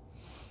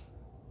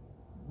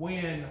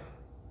 When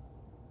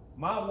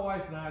my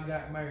wife and I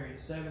got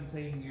married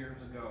 17 years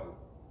ago,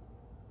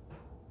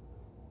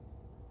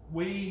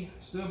 we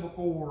stood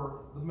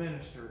before the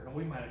minister and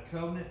we made a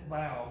covenant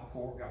vow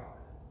before God,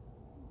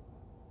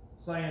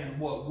 saying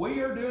what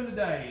we are doing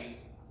today,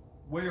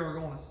 we are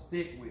going to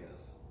stick with.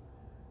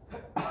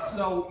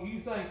 So you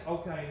think,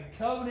 okay,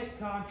 covenant,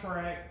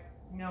 contract,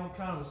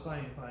 kind of the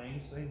same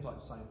thing. Seems like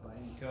the same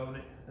thing.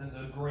 Covenant is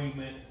an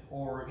agreement,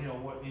 or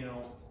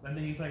and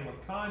then you think of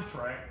a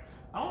contract.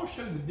 I want to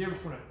show you the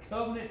difference between a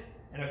covenant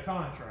and a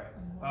contract.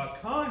 A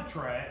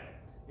contract,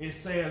 it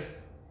says,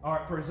 all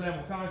right, for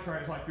example,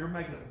 contract is like you're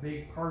making a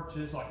big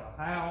purchase, like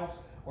a house,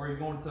 or you're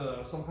going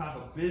to some kind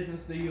of a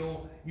business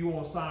deal. You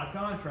want to sign a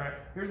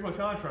contract. Here's what a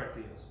contract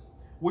is.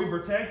 We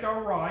protect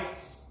our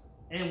rights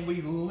and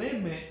we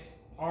limit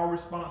our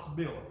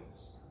responsibilities.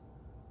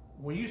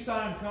 When you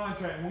sign a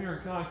contract, and when you're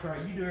in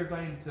contract, you do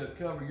everything to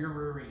cover your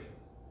rear end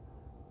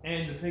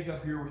and to pick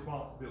up your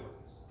responsibilities.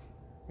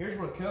 Here's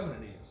what a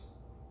covenant is.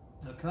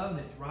 A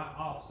covenant is right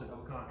opposite of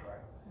a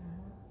contract.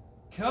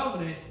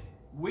 Covenant,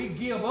 we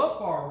give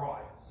up our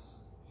rights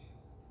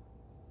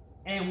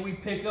and we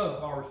pick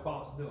up our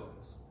responsibilities.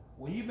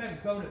 When you make a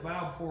covenant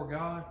vow before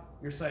God,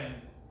 you're saying,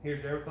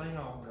 here's everything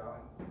I own, God.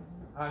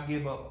 I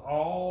give up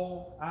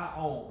all I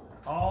own,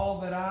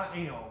 all that I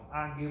am.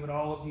 I give it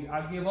all up to you.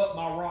 I give up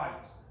my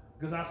rights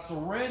because I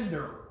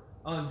surrender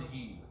unto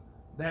you.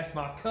 That's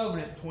my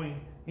covenant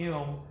between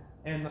him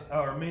and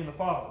me and the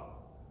Father.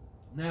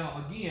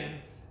 Now again,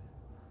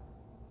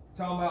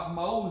 talking about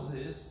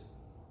Moses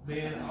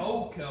being an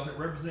old covenant,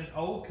 representing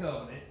old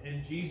covenant,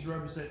 and Jesus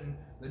representing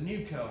the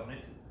new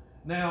covenant.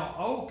 Now,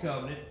 old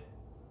covenant,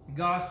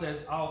 God says,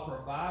 I'll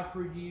provide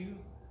for you,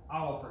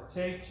 I'll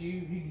protect you.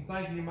 You can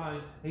think in your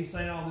mind, he's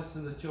saying all this to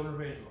the children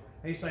of Israel.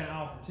 He's saying,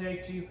 I'll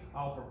protect you,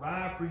 I'll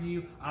provide for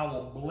you, I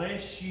will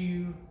bless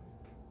you.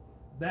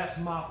 That's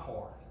my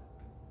part.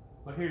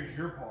 But here's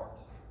your part,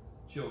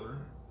 children.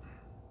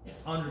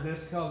 Under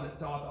this covenant,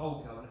 taught the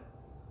old covenant,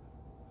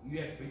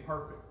 you have to be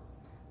perfect.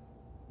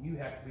 You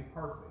have to be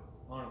perfect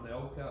under the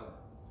old covenant.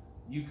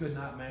 You could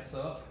not mess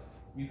up.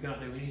 You could not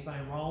do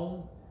anything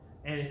wrong.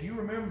 And if you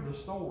remember the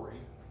story,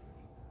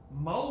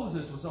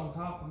 Moses was on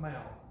top of the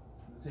mountain,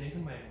 the 10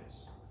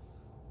 Commandments,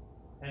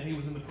 and he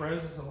was in the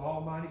presence of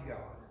Almighty God.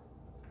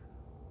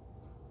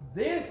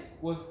 This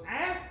was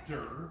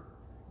after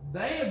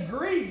they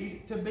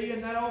agreed to be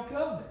in that old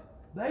covenant.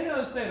 They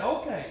just said,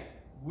 okay,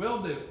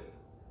 we'll do it.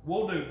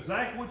 We'll do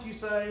exactly what you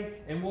say,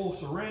 and we'll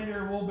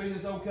surrender, and we'll be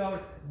this old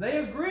covenant. They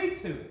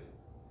agreed to it.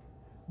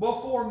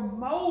 Before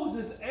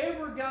Moses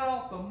ever got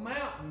off the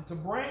mountain to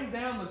bring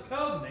down the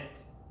covenant,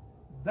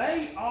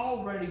 they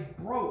already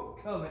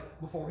broke covenant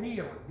before he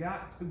ever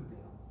got to them.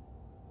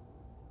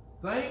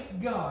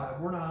 Thank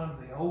God we're not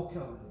under the old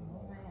covenant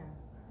anymore.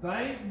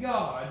 Thank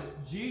God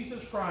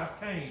Jesus Christ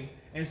came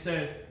and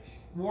said,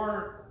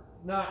 we're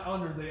not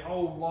under the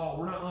old law,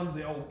 we're not under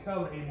the old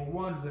covenant anymore,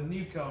 we're under the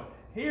new covenant.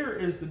 Here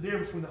is the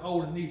difference between the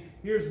old and new.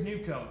 Here's the new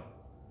covenant.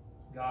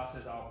 God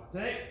says, I'll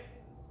protect,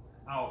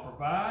 I'll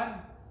provide,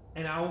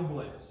 and I will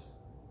bless.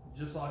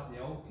 Just like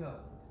the old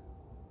covenant.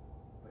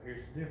 But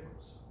here's the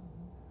difference.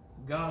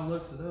 God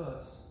looks at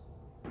us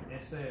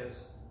and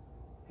says,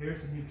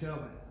 here's the new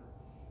covenant.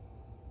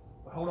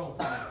 But hold on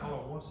for a minute.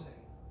 Hold on 1 second.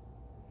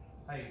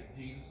 Hey,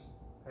 Jesus.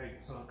 Hey,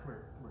 son, come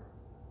here.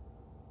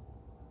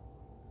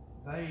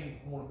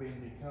 They want to be in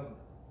the new covenant.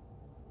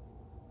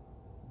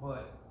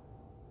 But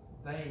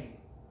they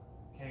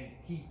can't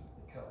keep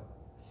the covenant.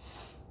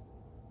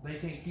 They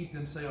can't keep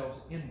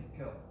themselves in the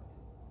covenant.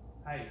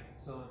 Hey,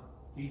 son,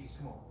 Jesus,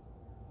 come on.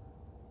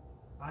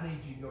 I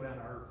need you to go down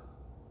to earth.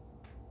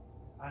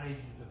 I need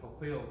you to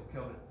fulfill the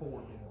covenant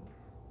for them.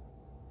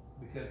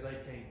 Because they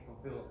can't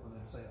fulfill it for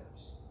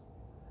themselves.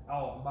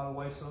 Oh, and by the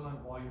way, son,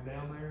 while you're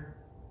down there,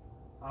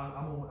 I'm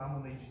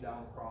gonna need you to die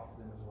on the cross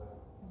for them as well.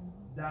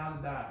 Die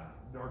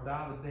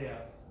the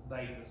death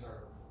they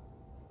deserve.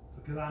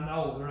 Because I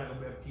know they're not gonna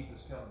be able to keep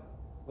this covenant.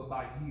 But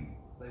by you,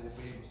 they will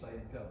be able to stay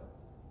in the covenant.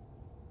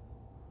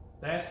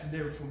 That's the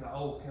difference between the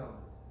old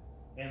covenant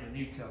and the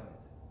new covenant.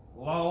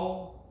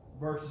 Law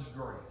versus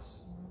grace.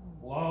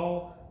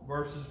 Law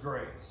versus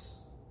grace.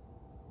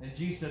 And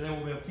Jesus said they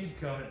won't be able to keep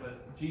the covenant,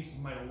 but Jesus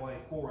made a way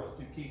for us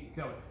to keep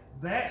the covenant.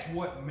 That's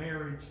what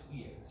marriage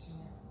is.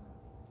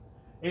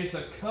 It's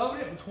a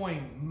covenant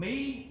between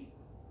me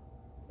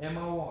and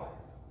my wife.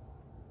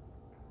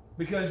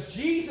 Because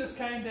Jesus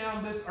came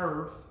down this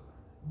earth,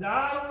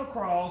 died on the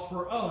cross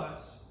for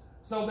us,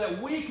 so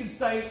that we can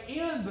stay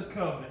in the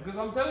covenant. Because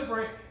I'm telling you,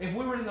 friend, if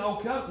we were in the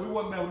old covenant, we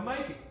wouldn't be able to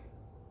make it.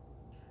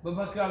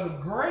 But because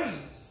of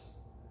grace,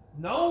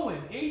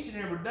 knowing each and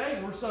every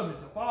day we're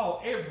subject to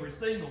fall every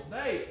single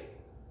day,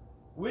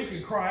 we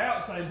can cry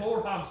out and say,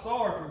 Lord, I'm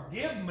sorry,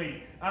 forgive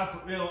me.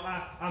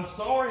 I'm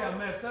sorry I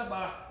messed up.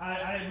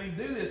 I didn't mean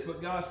to do this.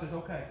 But God says,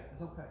 okay,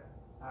 it's okay.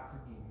 I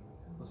forgive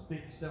you. Let's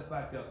pick yourself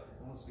back up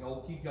and let's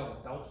go. Keep going.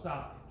 Don't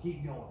stop.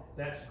 Keep going.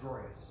 That's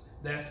grace.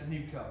 That's the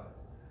new covenant.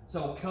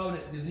 So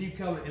the new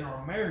covenant in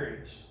our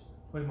marriage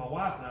with my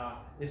wife and I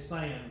is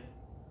saying,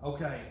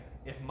 okay,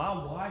 if my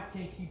wife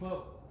can't keep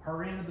up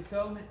her end of the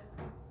covenant,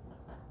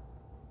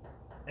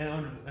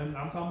 and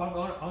I'm talking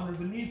about under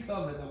the new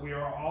covenant that we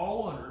are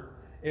all under,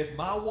 if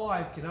my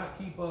wife cannot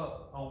keep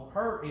up on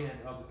her end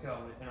of the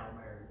covenant in our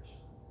marriage,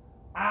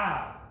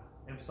 I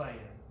am saying,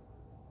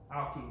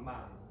 I'll keep mine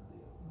end of the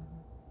deal.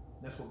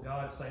 That's what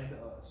God is saying to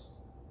us.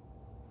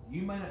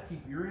 You may not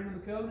keep your end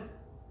of the covenant,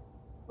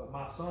 but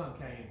my son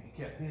came and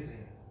kept his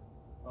end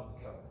of the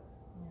covenant.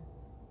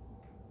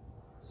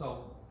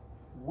 So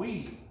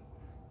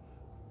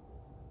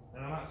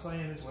and I'm not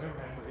saying this will ever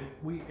happen, but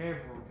if we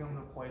ever come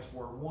to a place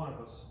where one of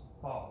us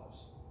falls,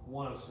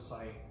 one of us can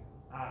say,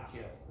 I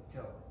kept the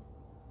covenant.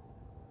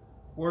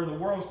 Where the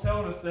world's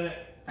telling us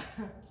that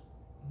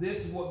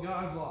this is what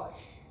God's like.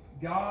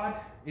 God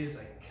is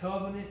a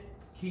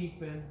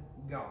covenant-keeping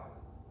God.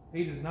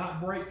 He does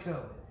not break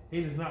covenant.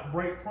 He does not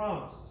break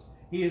promises.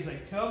 He is a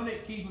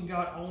covenant-keeping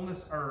God on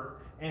this earth.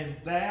 And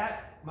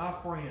that, my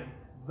friend,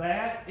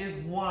 that is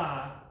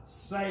why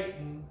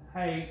Satan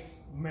hates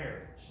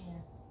marriage. Yes.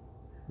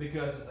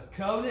 Because it's a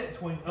covenant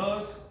between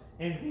us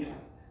and him.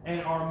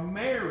 And our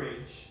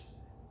marriage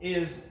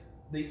is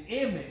the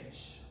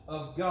image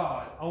of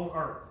God on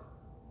earth.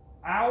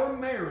 Our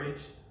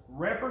marriage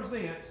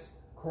represents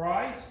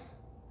Christ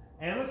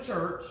and the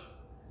church,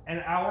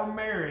 and our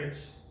marriage,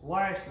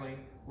 lastly,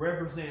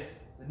 represents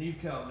the new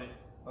covenant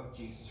of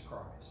Jesus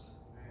Christ.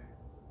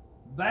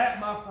 That,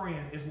 my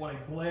friend, is what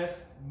a blessed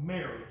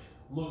marriage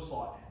looks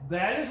like.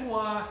 That is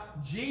why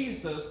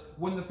Jesus,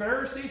 when the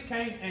Pharisees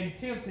came and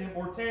tempted him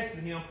or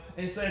tested him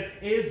and said,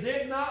 is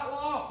it not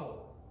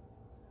lawful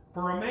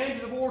for a man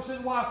to divorce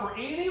his wife for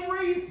any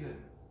reason?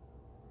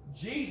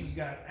 Jesus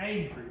got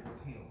angry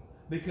with him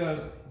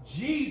because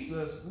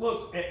Jesus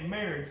looks at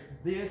marriage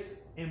this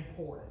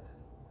important.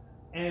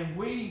 And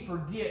we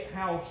forget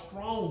how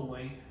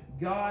strongly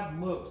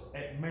God looks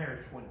at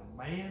marriage when a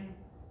man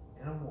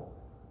and a woman.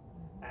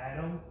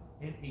 Adam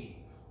and Eve,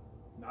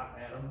 not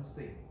Adam and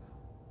Steve.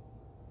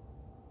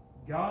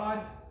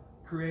 God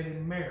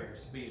created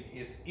marriage to be in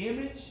His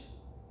image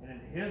and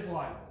in His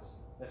likeness.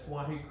 That's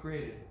why He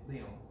created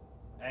them,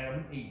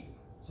 Adam and Eve,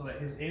 so that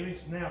His image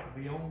now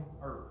can be on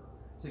earth.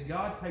 See,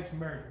 God takes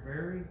marriage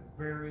very,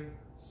 very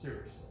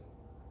seriously.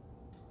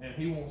 And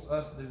He wants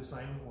us to do the same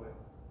as well.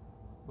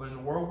 But in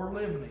the world we're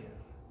living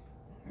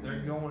in,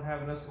 they're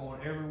having us going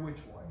every which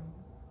way.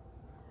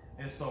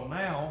 And so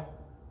now,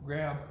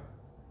 grab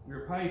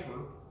your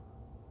paper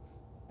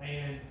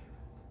and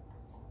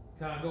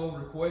kind of go over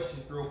the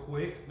questions real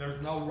quick.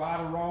 There's no right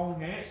or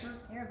wrong answer.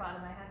 Everybody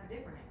may have a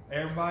different answer.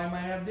 Everybody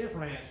may have a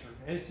different answer.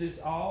 It's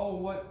just all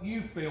what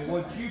you feel,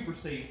 what you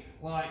perceive.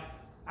 Like,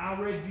 I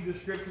read you the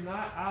scripture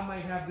tonight. I may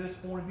have this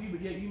point of view,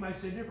 but yet you may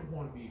see a different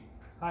point of view.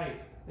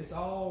 Hey, it's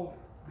all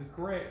the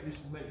correct, just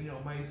may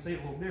see it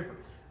a little different.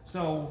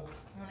 So,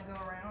 you want to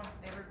go around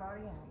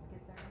everybody and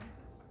get their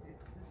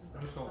answer?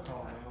 I'm just going to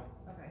call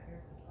now. Okay,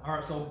 here's this. All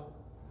right, so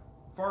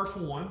first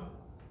one.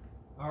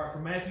 All right,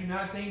 from Matthew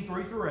 19,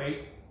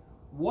 3-8.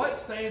 What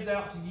stands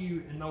out to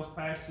you in those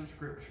passages of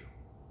Scripture?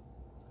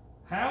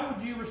 How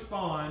would you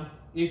respond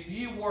if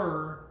you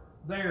were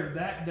there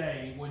that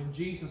day when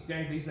Jesus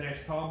gave these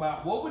answers, talking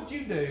about what would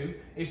you do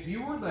if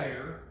you were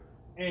there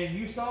and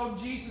you saw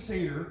Jesus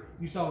here,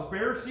 you saw the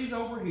Pharisees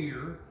over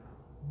here,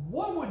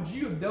 what would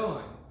you have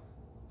done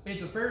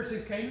if the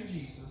Pharisees came to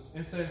Jesus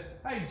and said,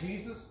 hey,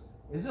 Jesus,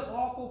 is it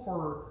lawful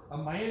for a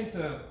man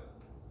to,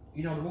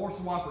 divorce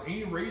his wife for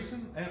any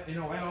reason,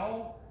 at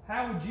all?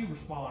 How would you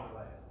respond to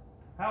that?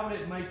 How would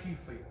it make you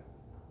feel?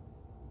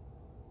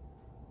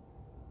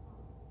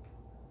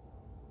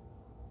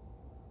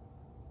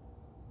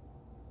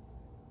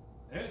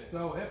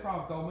 It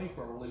probably throw me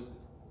for a loop.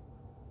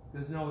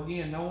 Because,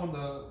 again, knowing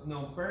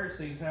the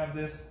Pharisees have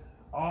this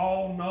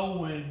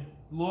all-knowing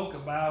look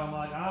about them,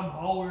 like, I'm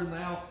holier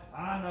now.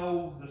 I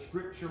know the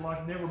Scripture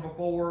like never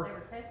before. They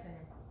were testing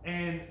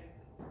him.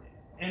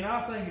 And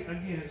I think,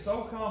 again, it's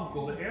so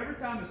comical that every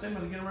time that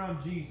somebody get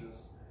around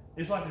Jesus,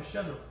 it's like they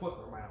shove their foot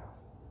in their mouth.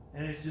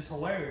 And it's just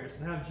hilarious.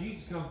 And how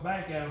Jesus comes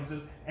back at them and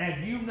says, have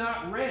you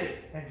not read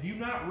it? Have you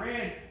not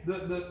read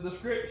the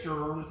Scripture?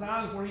 Or the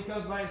times when he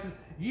comes back and says,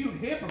 you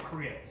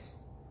hypocrites.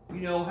 How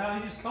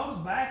he just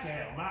comes back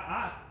at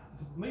them.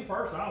 Me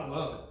personally, I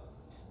love it.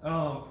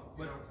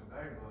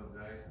 Today, Brother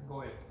Jason,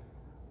 Go ahead.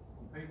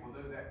 when people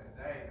do that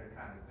today, they're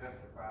trying to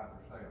justify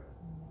themselves.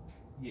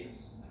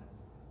 Yes.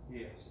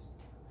 Yes.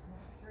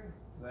 That's true.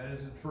 That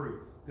is the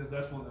truth. Because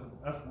that's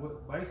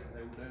what basically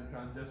they were doing,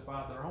 trying to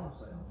justify their own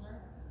selves.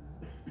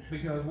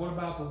 Because what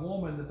about the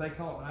woman that they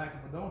caught in the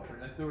act of adultery?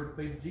 They threw her to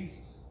feet of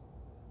Jesus.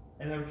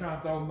 And they were trying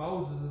to throw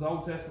Moses'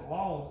 Old Testament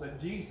laws at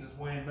Jesus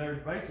when they were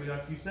basically,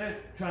 like you said,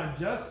 trying to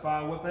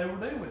justify what they were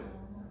doing.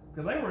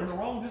 Because they were in the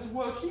wrong just as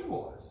well as she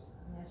was.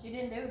 Yeah, she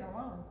didn't do it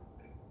alone.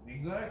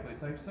 Exactly.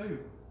 It takes two.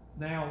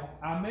 Now,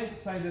 I meant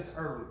to say this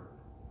earlier.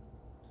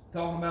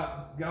 Talking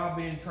about God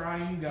being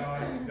triune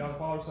God, God the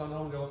Father, Son, and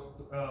Holy Ghost.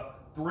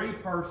 Three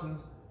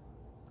persons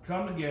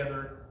come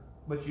together,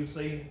 but you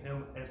see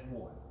them as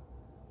one.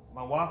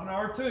 My wife and I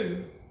are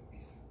two.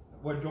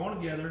 We're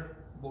joined together,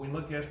 but we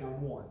look at us, we're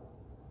one.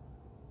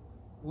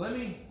 Let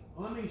me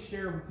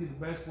share with you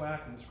the best way I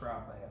can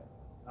describe that.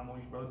 I'm going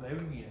to use Brother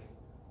David again.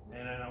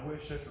 And I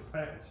wish Sister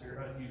Pat was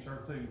here. I'd use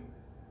her too.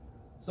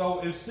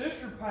 So if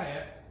Sister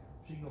Pat,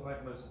 she can go back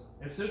and listen.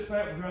 If Sister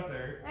Pat was right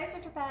there. Hey,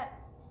 Sister Pat.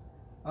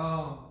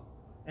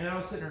 And I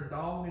was sitting there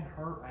dogging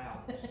her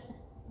out.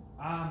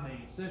 I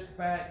mean, Sister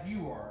Pat,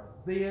 you are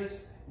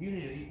this. You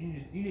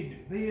need to do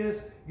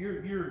this.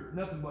 You're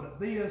nothing but a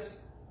this.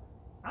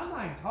 I'm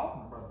not even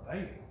talking to Brother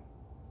David.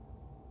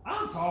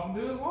 I'm talking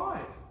to his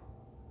wife.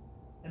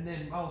 And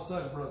then all of a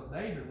sudden, Brother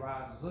David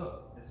rises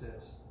up and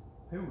says,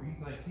 who do you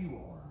think you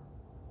are?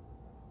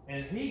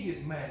 And he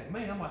gets mad at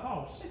me. I'm like,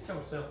 oh, sit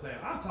yourself down.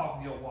 I'm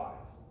talking to your wife.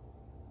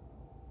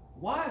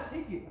 Why is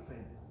he getting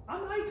offended?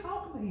 I'm not even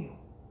talking to him.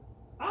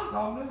 I'm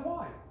talking to his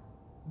wife.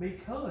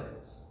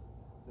 Because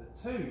the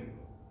two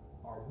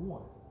are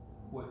one.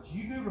 What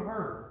you do to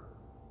her,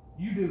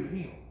 you do to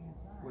him.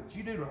 What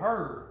you do to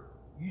her,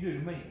 you do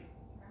to me.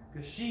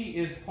 Because she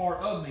is part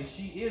of me.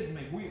 She is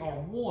me. We are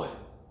one.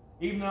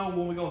 Even though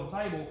when we go to the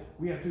table,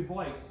 we have two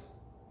plates.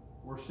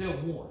 We're still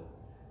one.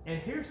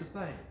 And here's the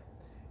thing.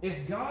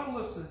 If God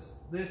looks at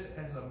this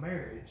as a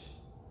marriage,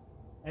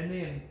 and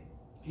then,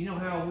 you know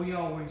how we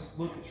always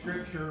look at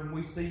Scripture and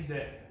we see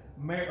that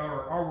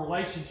our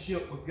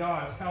relationship with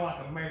God is kind of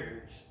like a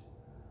marriage.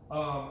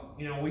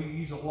 We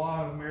use a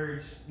lot of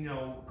marriage,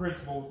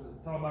 principles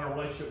to talk about our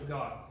relationship with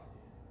God.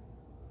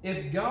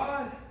 If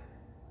God,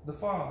 the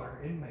Father,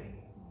 in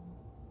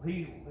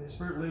me, His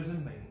Spirit lives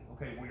in me,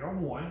 okay, we are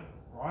one,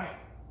 right?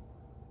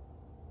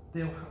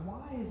 Then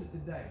why is it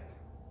today?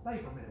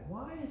 Think for a minute.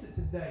 Why is it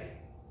today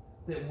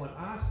that when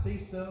I see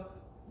stuff,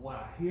 when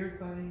I hear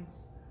things,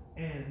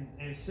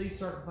 and see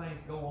certain things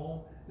go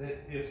on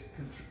that is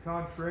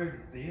contrary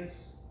to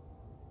this,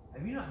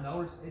 have you not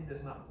noticed it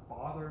does not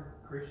bother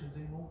Christians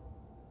anymore?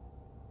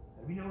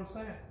 Have you noticed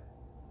that?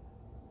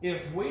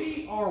 If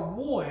we are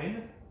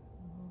one,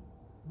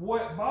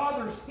 what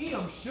bothers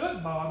him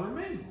should bother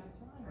me.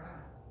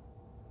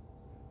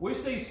 We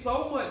see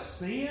so much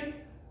sin,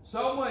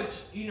 so much,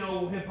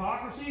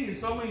 hypocrisy, and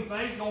so many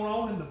things going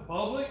on in the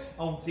public,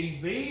 on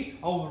TV,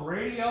 on the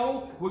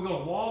radio. We go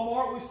to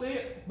Walmart, we see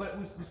it, but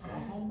we just go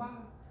on by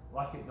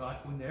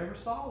like we never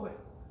saw it.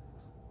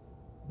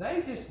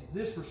 They just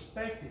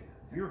disrespected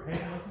your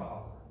Heavenly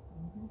Father.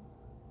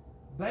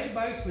 They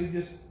basically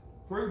just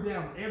threw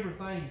down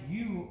everything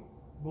you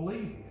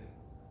believe in,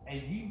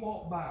 and you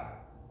walk by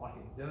like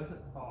it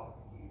doesn't bother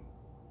you.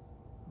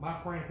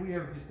 My friend, if we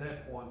ever get to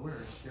that point, we're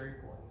in a scary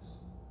place.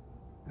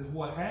 Because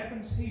what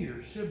happens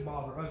here should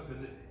bother us,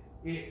 because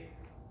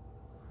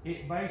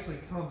it basically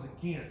comes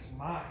against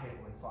my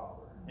Heavenly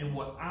Father and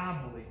what I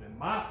believe in,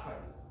 my faith.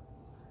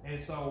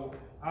 And so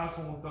I just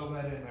want to throw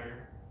that in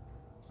there.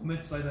 I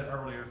meant to say that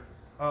earlier.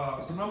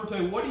 So number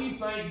 2, what do you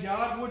think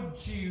God would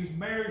choose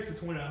marriage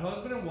between a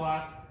husband and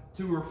wife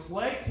to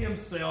reflect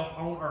Himself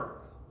on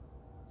earth?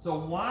 So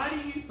why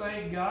do you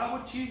think God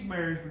would choose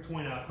marriage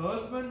between a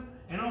husband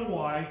and a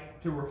wife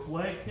to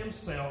reflect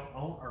Himself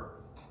on earth?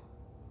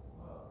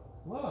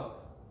 Love,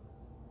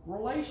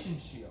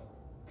 relationship,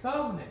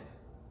 covenant.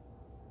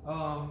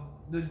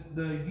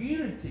 the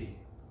unity.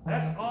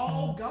 That's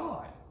all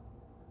God.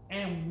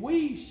 And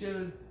we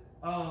should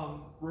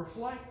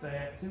reflect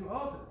that to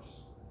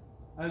others.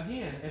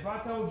 Again, if I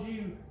told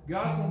you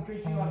God's going to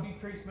treat you like He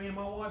treats me and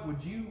my wife,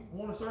 would you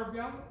want to serve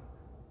God?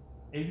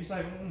 If you say,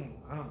 I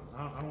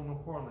don't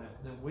know part of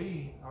that, then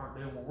we aren't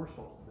doing what we're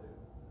supposed to do.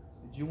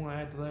 Did you want to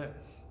add to that?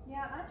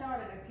 Yeah, I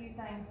jotted a few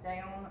things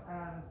down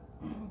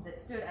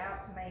that stood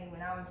out to me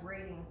when I was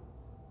reading.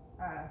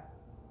 Let's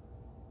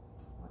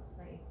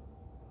see.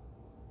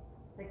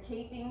 The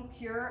keeping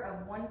pure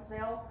of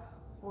oneself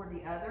for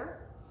the other.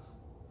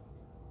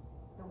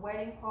 The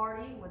wedding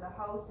party with a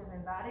host of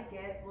invited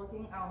guests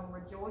looking on,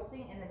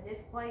 rejoicing in the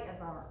display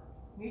of our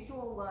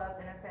mutual love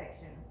and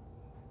affection.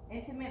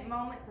 Intimate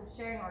moments of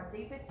sharing our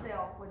deepest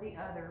self with the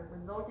other,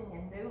 resulting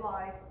in new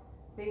life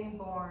being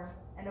born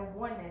and a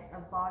oneness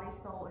of body,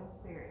 soul, and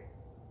spirit.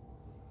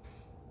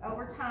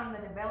 Over time,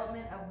 the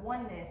development of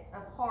oneness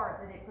of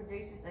heart that it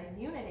produces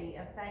a unity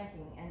of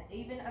thinking and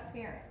even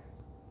appearance.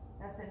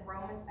 That's in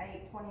Romans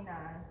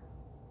 8:29,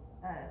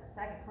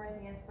 2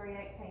 Corinthians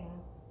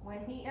 3:18.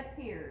 When He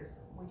appears,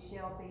 we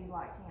shall be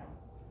like Him.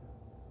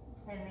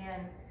 And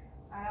then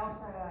I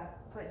also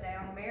put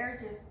down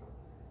marriage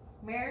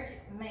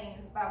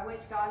means by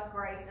which God's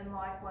grace and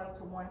life flow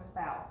to one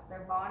spouse.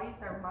 Their bodies,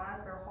 their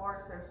minds, their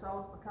hearts, their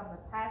souls become the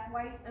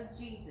pathways of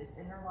Jesus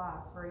in their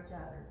lives for each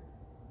other.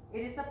 It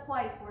is a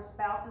place where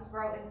spouses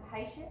grow in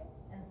patience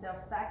and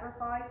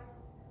self-sacrifice,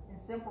 in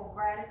simple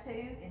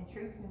gratitude and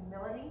true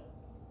humility,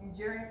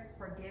 endurance,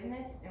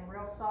 forgiveness, and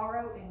real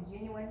sorrow and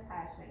genuine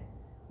passion.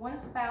 One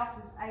spouse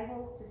is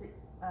able to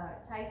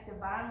taste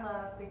divine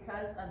love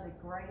because of the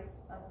grace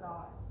of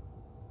God.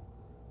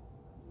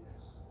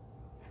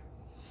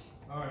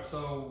 All right,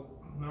 so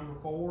number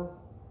 4,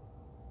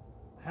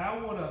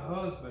 how would a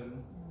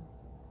husband,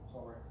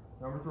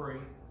 number 3,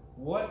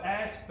 what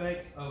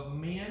aspects of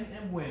men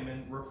and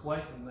women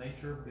reflect the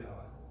nature of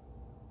God?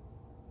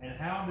 And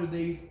how do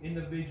these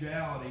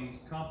individualities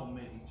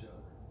complement each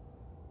other?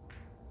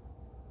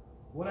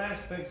 What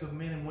aspects of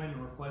men and women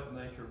reflect the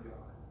nature of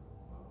God?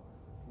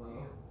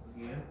 Love.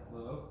 Again,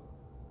 love.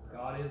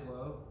 God is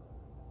love.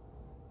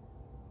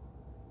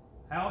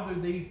 How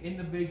do these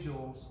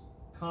individuals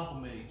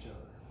complement each other?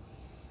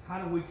 How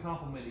do we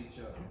complement each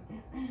other?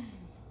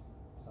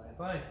 Same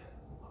thing.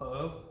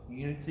 Love,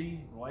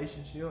 unity,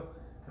 relationship,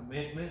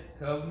 commitment,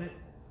 covenant.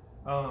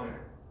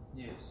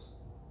 Yes.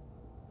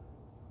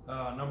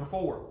 Number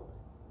 4.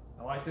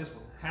 I like this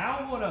one.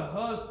 How would a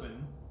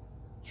husband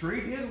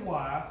treat his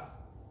wife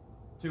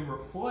to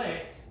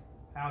reflect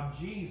how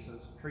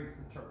Jesus treats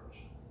the church?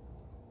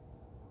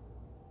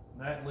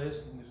 And that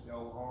list can just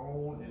go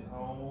on and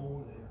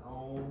on and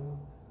on.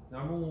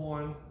 Number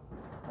 1,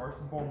 first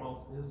and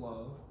foremost, is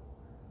love.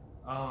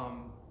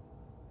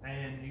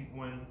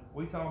 When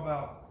we talk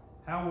about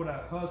how would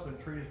a husband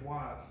treat his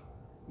wife,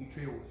 he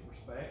treat her with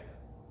respect,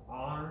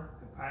 honor,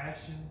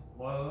 compassion,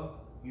 love,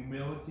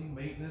 humility,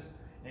 meekness,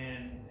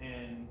 and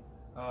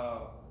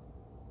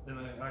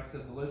like I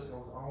said, the list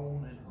goes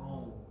on and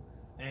on.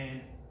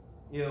 And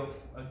if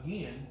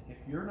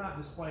you're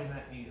not displaying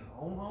that in your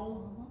own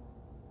home,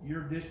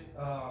 you're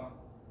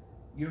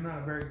not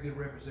a very good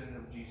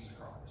representative of Jesus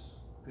Christ,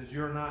 because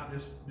you're not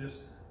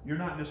you're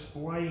not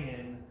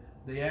displaying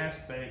the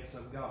aspects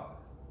of God.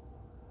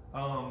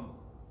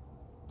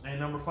 And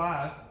number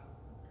 5,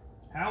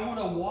 how would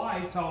a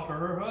wife talk to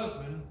her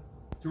husband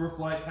to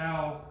reflect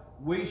how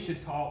we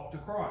should talk to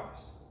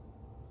Christ?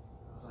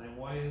 Same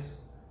way as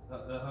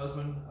the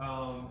husband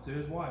to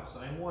his wife.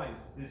 Same way.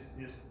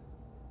 It's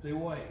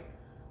two-way.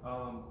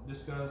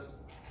 Just because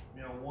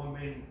one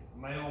being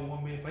male,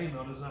 one being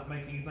female does not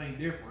make anything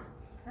different.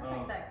 I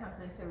think that comes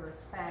into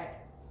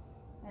respect.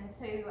 And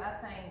 2, I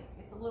think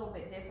it's a little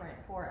bit different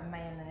for a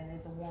man than it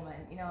is a woman.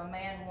 A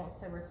man wants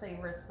to receive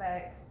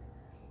respect,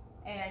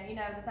 and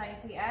the things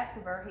he asks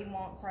of her, he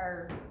wants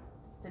her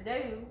to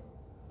do,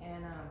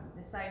 and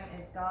the same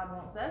as God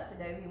wants us to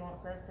do, He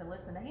wants us to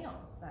listen to Him.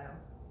 So.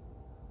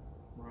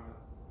 Right.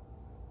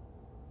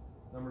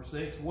 Number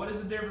 6, what is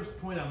the difference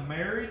between a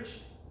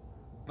marriage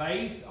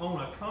based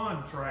on a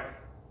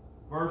contract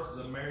versus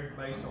a marriage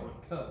based on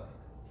a covenant?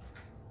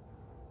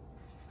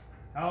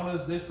 How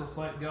does this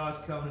reflect God's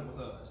covenant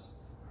with us?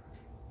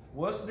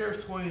 What's the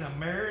difference between a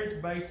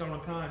marriage based on a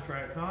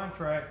contract?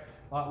 Contract,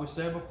 like we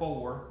said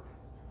before,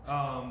 it's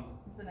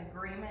an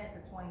agreement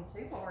between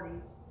 2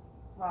 parties,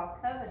 while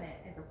covenant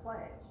is a pledge.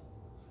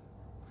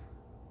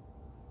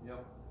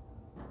 Yep.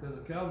 Because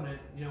a covenant,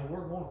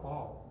 we're going to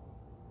fall.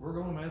 We're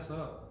going to mess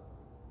up.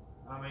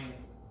 I mean,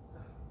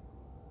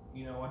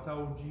 I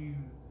told you,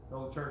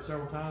 go to church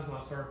several times when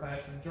I started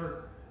pastoring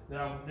church, that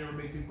I would never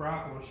be too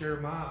prideful to share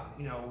my,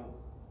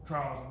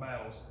 trials and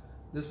battles.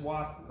 This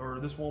wife, or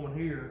this woman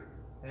here,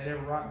 had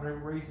every right and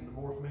every reason to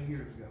divorce me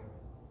years ago.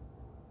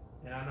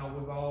 And I know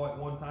we've all at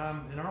one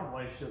time in our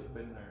relationship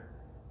been there.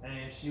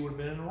 And she would have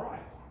been in the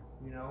right,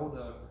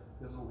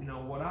 because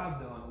what I've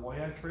done, the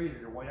way I treated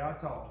her, the way I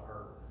talked to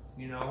her,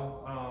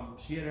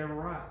 she had every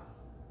right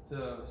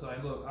to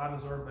say, look, I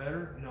deserve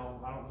better. I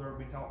don't deserve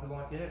to be talked to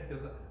like that,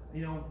 because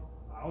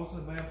I was in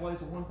a bad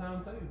place at one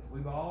time too.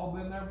 We've all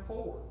been there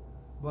before.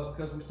 But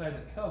because we stayed in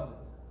the covenant,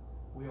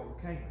 we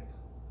overcame it.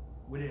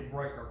 We didn't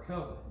break our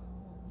covenant.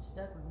 You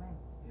stuck with me.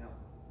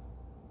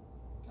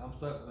 Yeah. I'm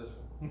stuck with this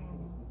one.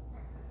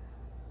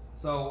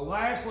 So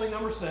lastly,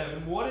 number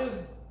 7, what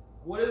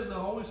is the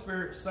Holy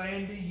Spirit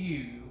saying to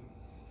you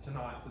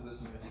tonight through this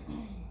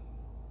message?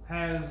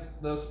 Has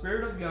the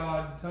Spirit of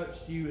God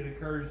touched you and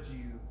encouraged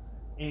you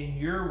in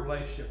your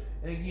relationship?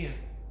 And again,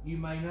 you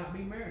may not be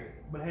married,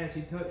 but has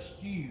He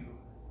touched you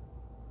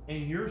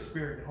in your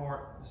spirit and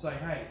heart to say,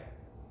 hey,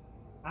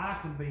 I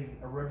can be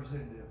a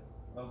representative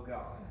of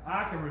God.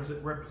 I can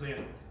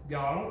represent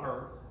God on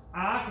earth.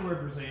 I can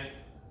represent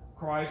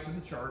Christ in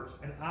the church,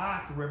 and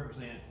I can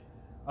represent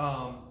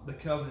the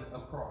covenant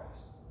of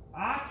Christ.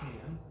 I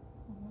can.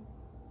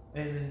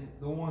 And then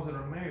the ones that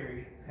are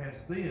married, has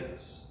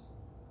this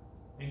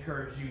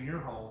encouraged you in your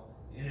home?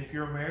 And if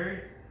you're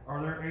married,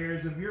 are there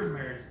areas of your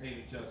marriage that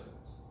need adjustments?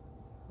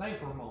 Think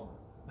for a moment.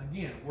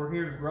 Again, we're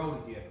here to grow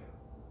together.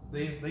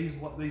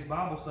 These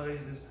Bible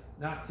studies is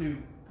not to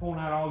point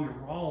out all your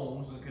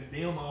wrongs and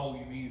condemn all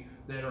of you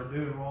that are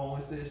doing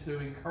wrong. It's to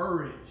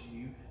encourage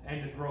you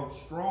and to grow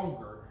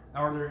stronger.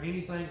 Are there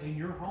anything in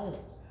your homes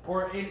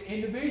or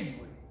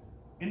individually?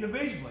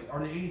 Are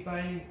there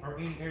anything or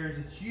any areas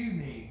that you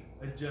need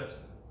adjusting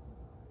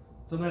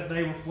so that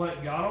they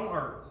reflect God on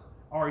earth?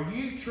 Are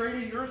you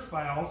treating your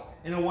spouse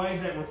in a way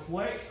that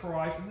reflects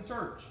Christ in the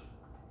church?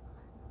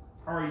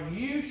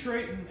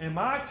 Am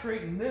I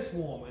treating this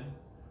woman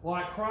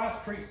like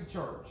Christ treats the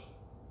church?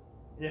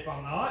 If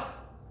I'm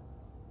not,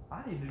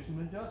 I need to do some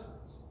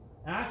adjustments.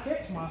 And I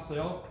catch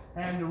myself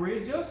having to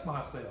readjust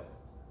myself.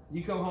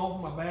 You come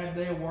home from a bad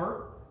day of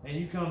work, and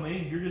you come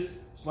in, you're just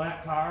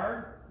slap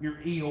tired, you're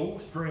ill,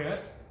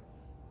 stressed.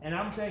 And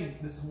I'm telling you,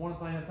 this is one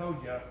thing I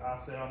told you. I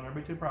said I'll never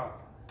be too proud.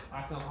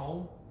 I come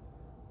home,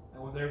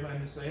 and with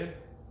everything you said,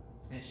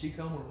 and she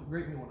come and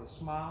greet me with a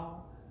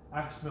smile.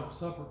 I can smell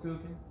supper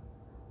cooking.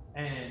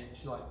 And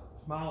she's like,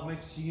 smile at me,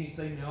 she ain't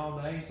seen me all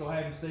day, so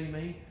happy to see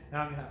me.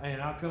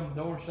 And I come to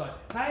the door, and she's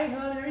like, hey,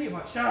 honey, how are you? I'm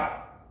like, shut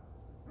up.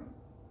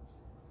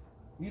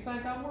 You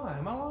think I'm lying?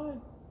 Am I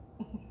lying?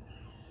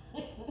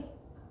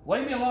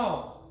 Leave me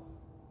alone.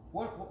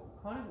 What,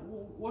 honey,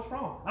 what's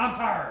wrong? I'm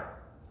tired.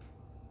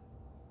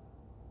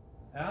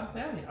 And I'm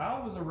telling you, I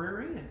was a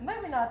rear end.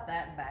 Maybe not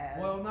that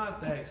bad. Well, not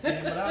that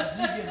extent,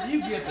 but you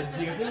get the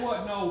gist. There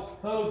wasn't no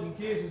hugs and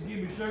kisses, give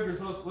me sugar,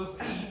 so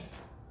let's eat.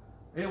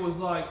 It was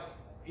like,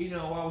 I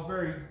was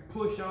very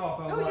push off.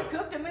 I was you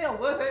cooked a meal,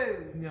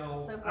 woohoo!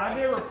 So I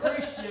never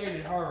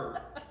appreciated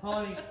her.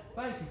 Honey,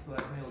 thank you for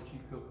that meal that you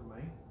cooked for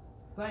me.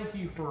 Thank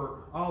you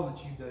for all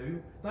that you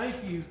do.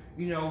 Thank you,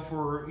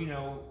 for,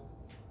 and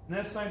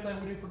that's the same thing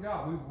we do for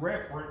God. We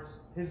reference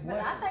His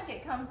blessings. But I think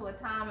it comes with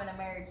time in a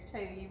marriage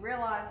too. You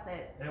realize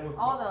that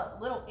all the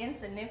little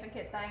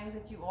insignificant things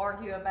that you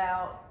argue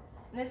about,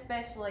 and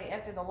especially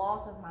after the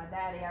loss of my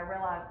daddy, I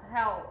realized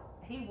how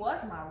he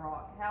was my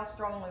rock, how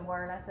strong we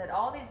were. And I said,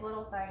 all these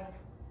little things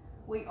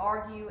we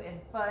argue and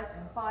fuss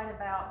and fight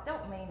about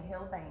don't mean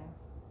hill beans.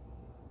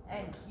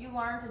 And you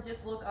learn to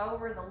just look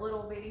over the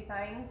little bitty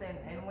things,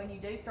 and when you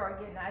do start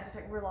getting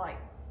agitated, we're like,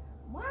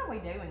 why are we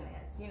doing this?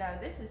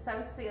 This is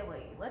so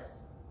silly. Let's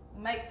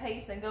make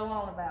peace and go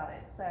on about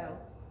it. So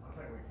I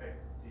think we take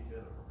each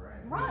other for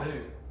granted. Right. We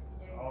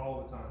do.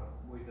 All the time.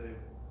 We do.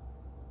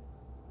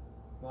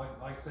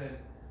 Like I said,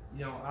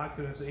 I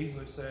could have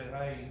easily said,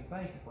 hey,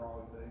 thank you for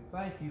all you do.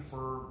 Thank you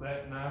for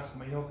that nice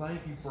meal.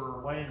 Thank you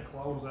for laying the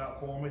clothes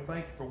out for me.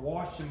 Thank you for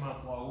washing my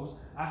clothes.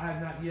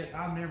 I've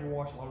never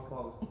washed a load of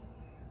clothes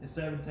in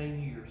 17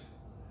 years.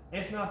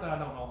 It's not that I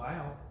don't know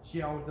how.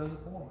 She always does it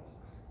for me.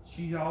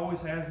 She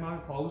always has my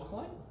clothes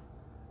clean.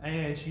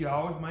 And she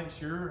always makes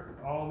sure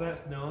all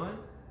that's done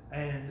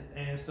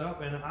and stuff.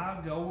 And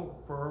I go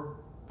for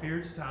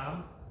periods of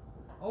time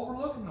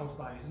overlooking those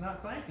things and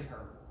not thanking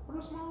her for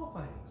the small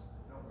things.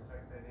 Don't we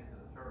take that into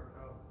the church,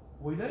 though?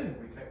 We do.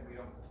 We take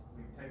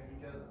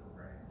each other for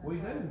granted. We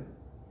do.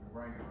 We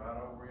bring it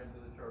right over into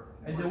the church.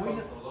 And we're do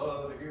we supposed to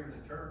love to hear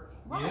the church.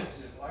 Yes.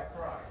 Just like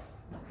Christ.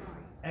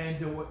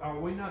 And are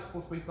we not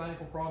supposed to be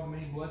thankful for all the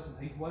many blessings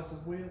He's blessed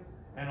us with?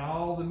 And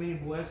all the many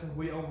blessings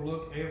we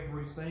overlook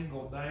every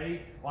single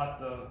day, like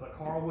the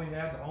car we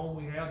have, the home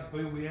we have, the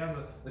food we have,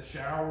 the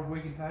showers we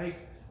can take.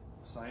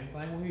 Same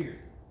thing we're here.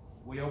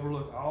 We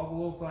overlook all the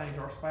little things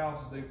our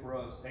spouses do for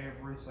us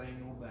every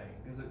single day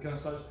because it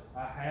becomes such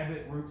a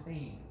habit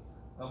routine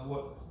of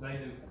what they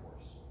do for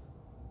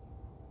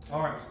us.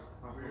 All right.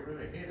 It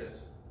really hit us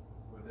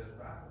with this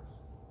virus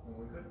when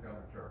we couldn't come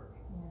to church.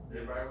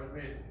 Yeah. Everybody was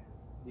missing.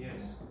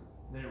 Yes.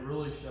 Then it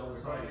really shows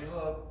us. Because you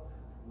love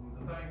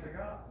the things of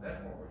God.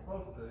 That's what we're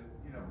supposed to do.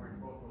 We're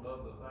supposed to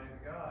love the things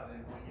of God.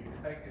 And when you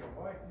take it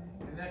away,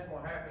 and that's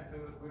what happened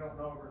to us, we don't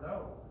ever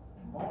know.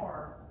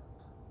 Tomorrow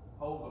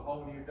holds a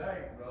whole new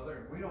day,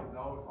 brother, and we don't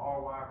know if our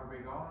wife will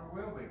be gone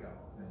or will be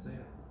gone. That's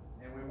it.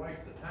 And we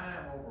waste the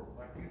time over,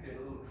 like you said,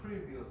 a little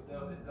trivial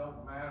stuff that don't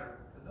matter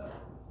today.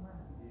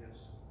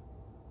 Yes.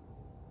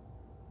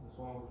 That's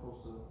why we're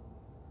supposed to,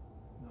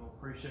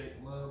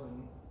 appreciate love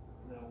and,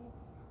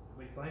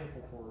 be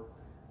thankful for,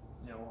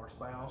 you know, our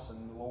spouse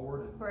and the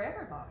Lord and For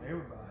everybody.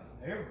 everybody,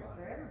 For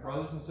everybody.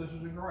 brothers and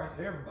sisters in Christ,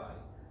 everybody.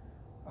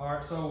 All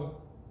right,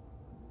 so,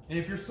 and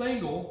if you're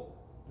single,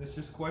 it's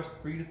just a question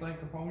for you to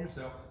think upon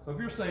yourself. So if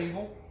you're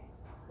single,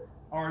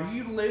 are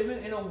you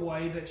living in a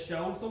way that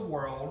shows the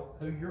world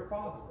who your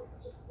Father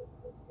is?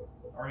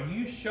 Are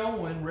you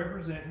showing,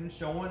 representing,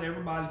 showing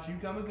everybody that you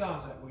come in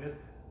contact with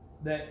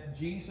that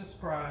Jesus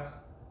Christ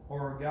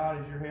or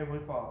God is your Heavenly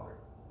Father?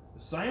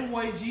 The same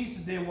way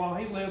Jesus did while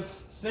he lived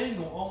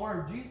single on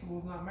earth. Jesus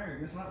was not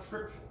married. It's not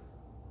scriptural.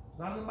 It's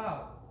not in the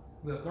Bible.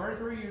 He lived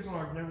 33 years on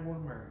earth, never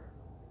was married.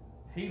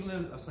 He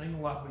lived a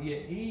single life, but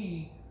yet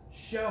he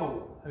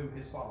showed who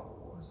his Father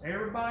was.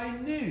 Everybody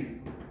knew,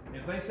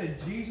 if they said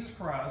Jesus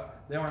Christ,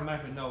 they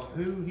automatically know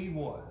who he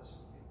was.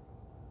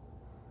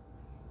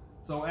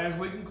 So as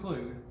we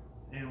conclude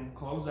and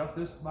close out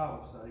this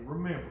Bible study,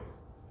 remember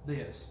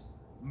this.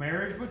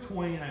 Marriage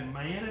between a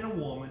man and a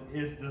woman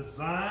is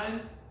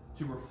designed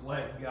to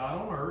reflect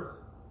God on earth.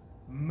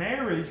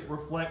 Marriage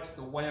reflects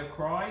the way of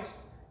Christ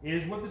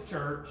is with the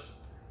church.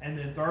 And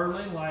then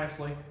thirdly and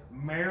lastly,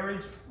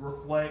 marriage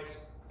reflects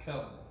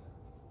covenant.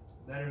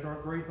 That is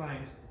our three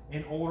things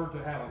in order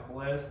to have a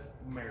blessed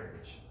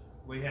marriage.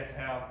 We have to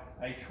have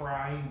a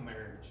triune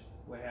marriage.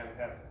 We have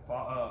to have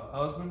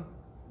husband,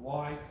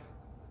 wife,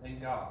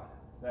 and God.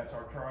 That's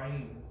our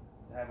triune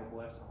to have a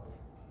blessed home.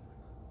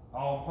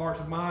 All hearts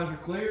and minds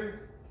are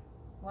clear.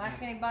 Well,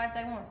 ask anybody if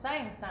they want to say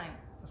anything.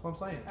 That's what I'm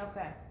saying.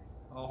 Okay.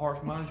 All hearts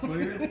and minds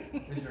clear.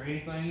 Is there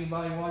anything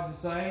anybody would like to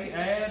say,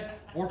 add,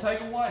 or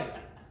take away?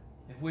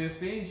 If we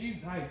offend you,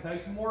 hey,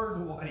 take some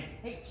words away.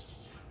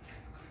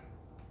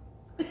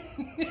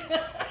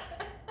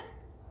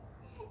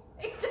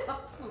 He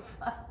talks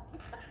like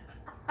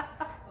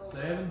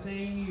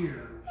 17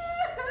 years.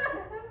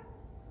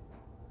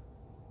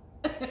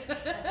 You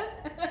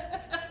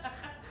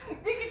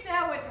can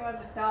tell which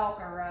one's a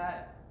talker,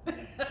 right?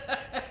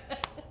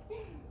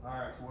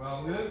 Alright, so we're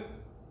all good?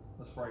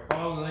 Let's pray.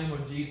 Father, in the name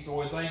of Jesus,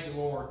 Lord, thank you,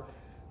 Lord,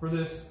 for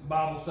this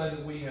Bible study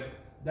that we have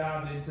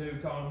dived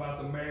into, talking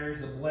about the marriage,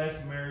 the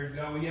blessed marriage.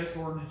 God, we ask,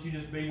 Lord, that you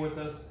just be with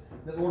us,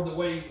 that, Lord, the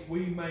way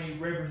we may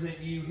represent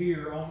you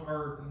here on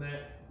earth, and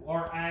that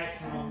our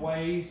acts and our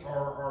ways,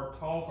 our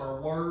talk, our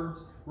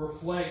words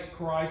reflect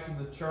Christ and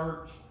the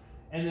church,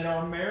 and that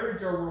our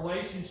marriage, our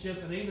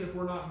relationships, and even if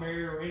we're not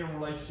married or in a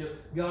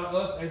relationship, God,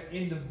 us as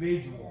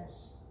individuals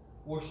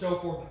will show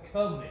forth the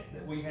covenant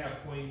that we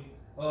have between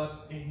us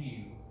and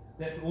you.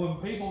 That when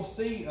people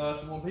see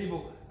us, when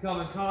people come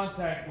in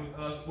contact with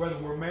us, whether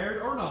we're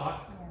married or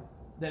not,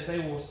 that they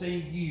will see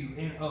you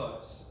in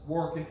us,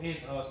 working in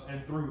us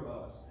and through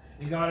us.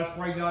 And God, I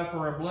pray, God,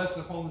 for a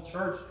blessing upon the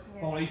church,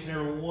 upon each and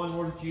every one,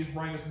 Lord, that you just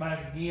bring us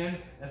back again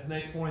at the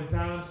next point in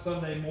time,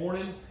 Sunday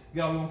morning.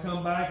 God, we'll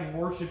come back and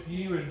worship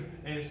you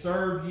and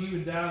serve you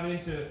and dive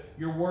into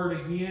your word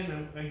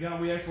again. And God,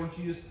 we ask, Lord,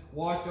 you just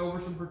watch over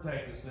us and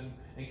protect us and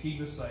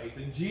keep us safe.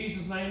 In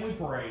Jesus' name we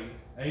pray.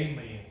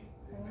 Amen.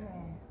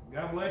 Amen.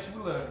 God bless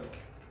you. We love you.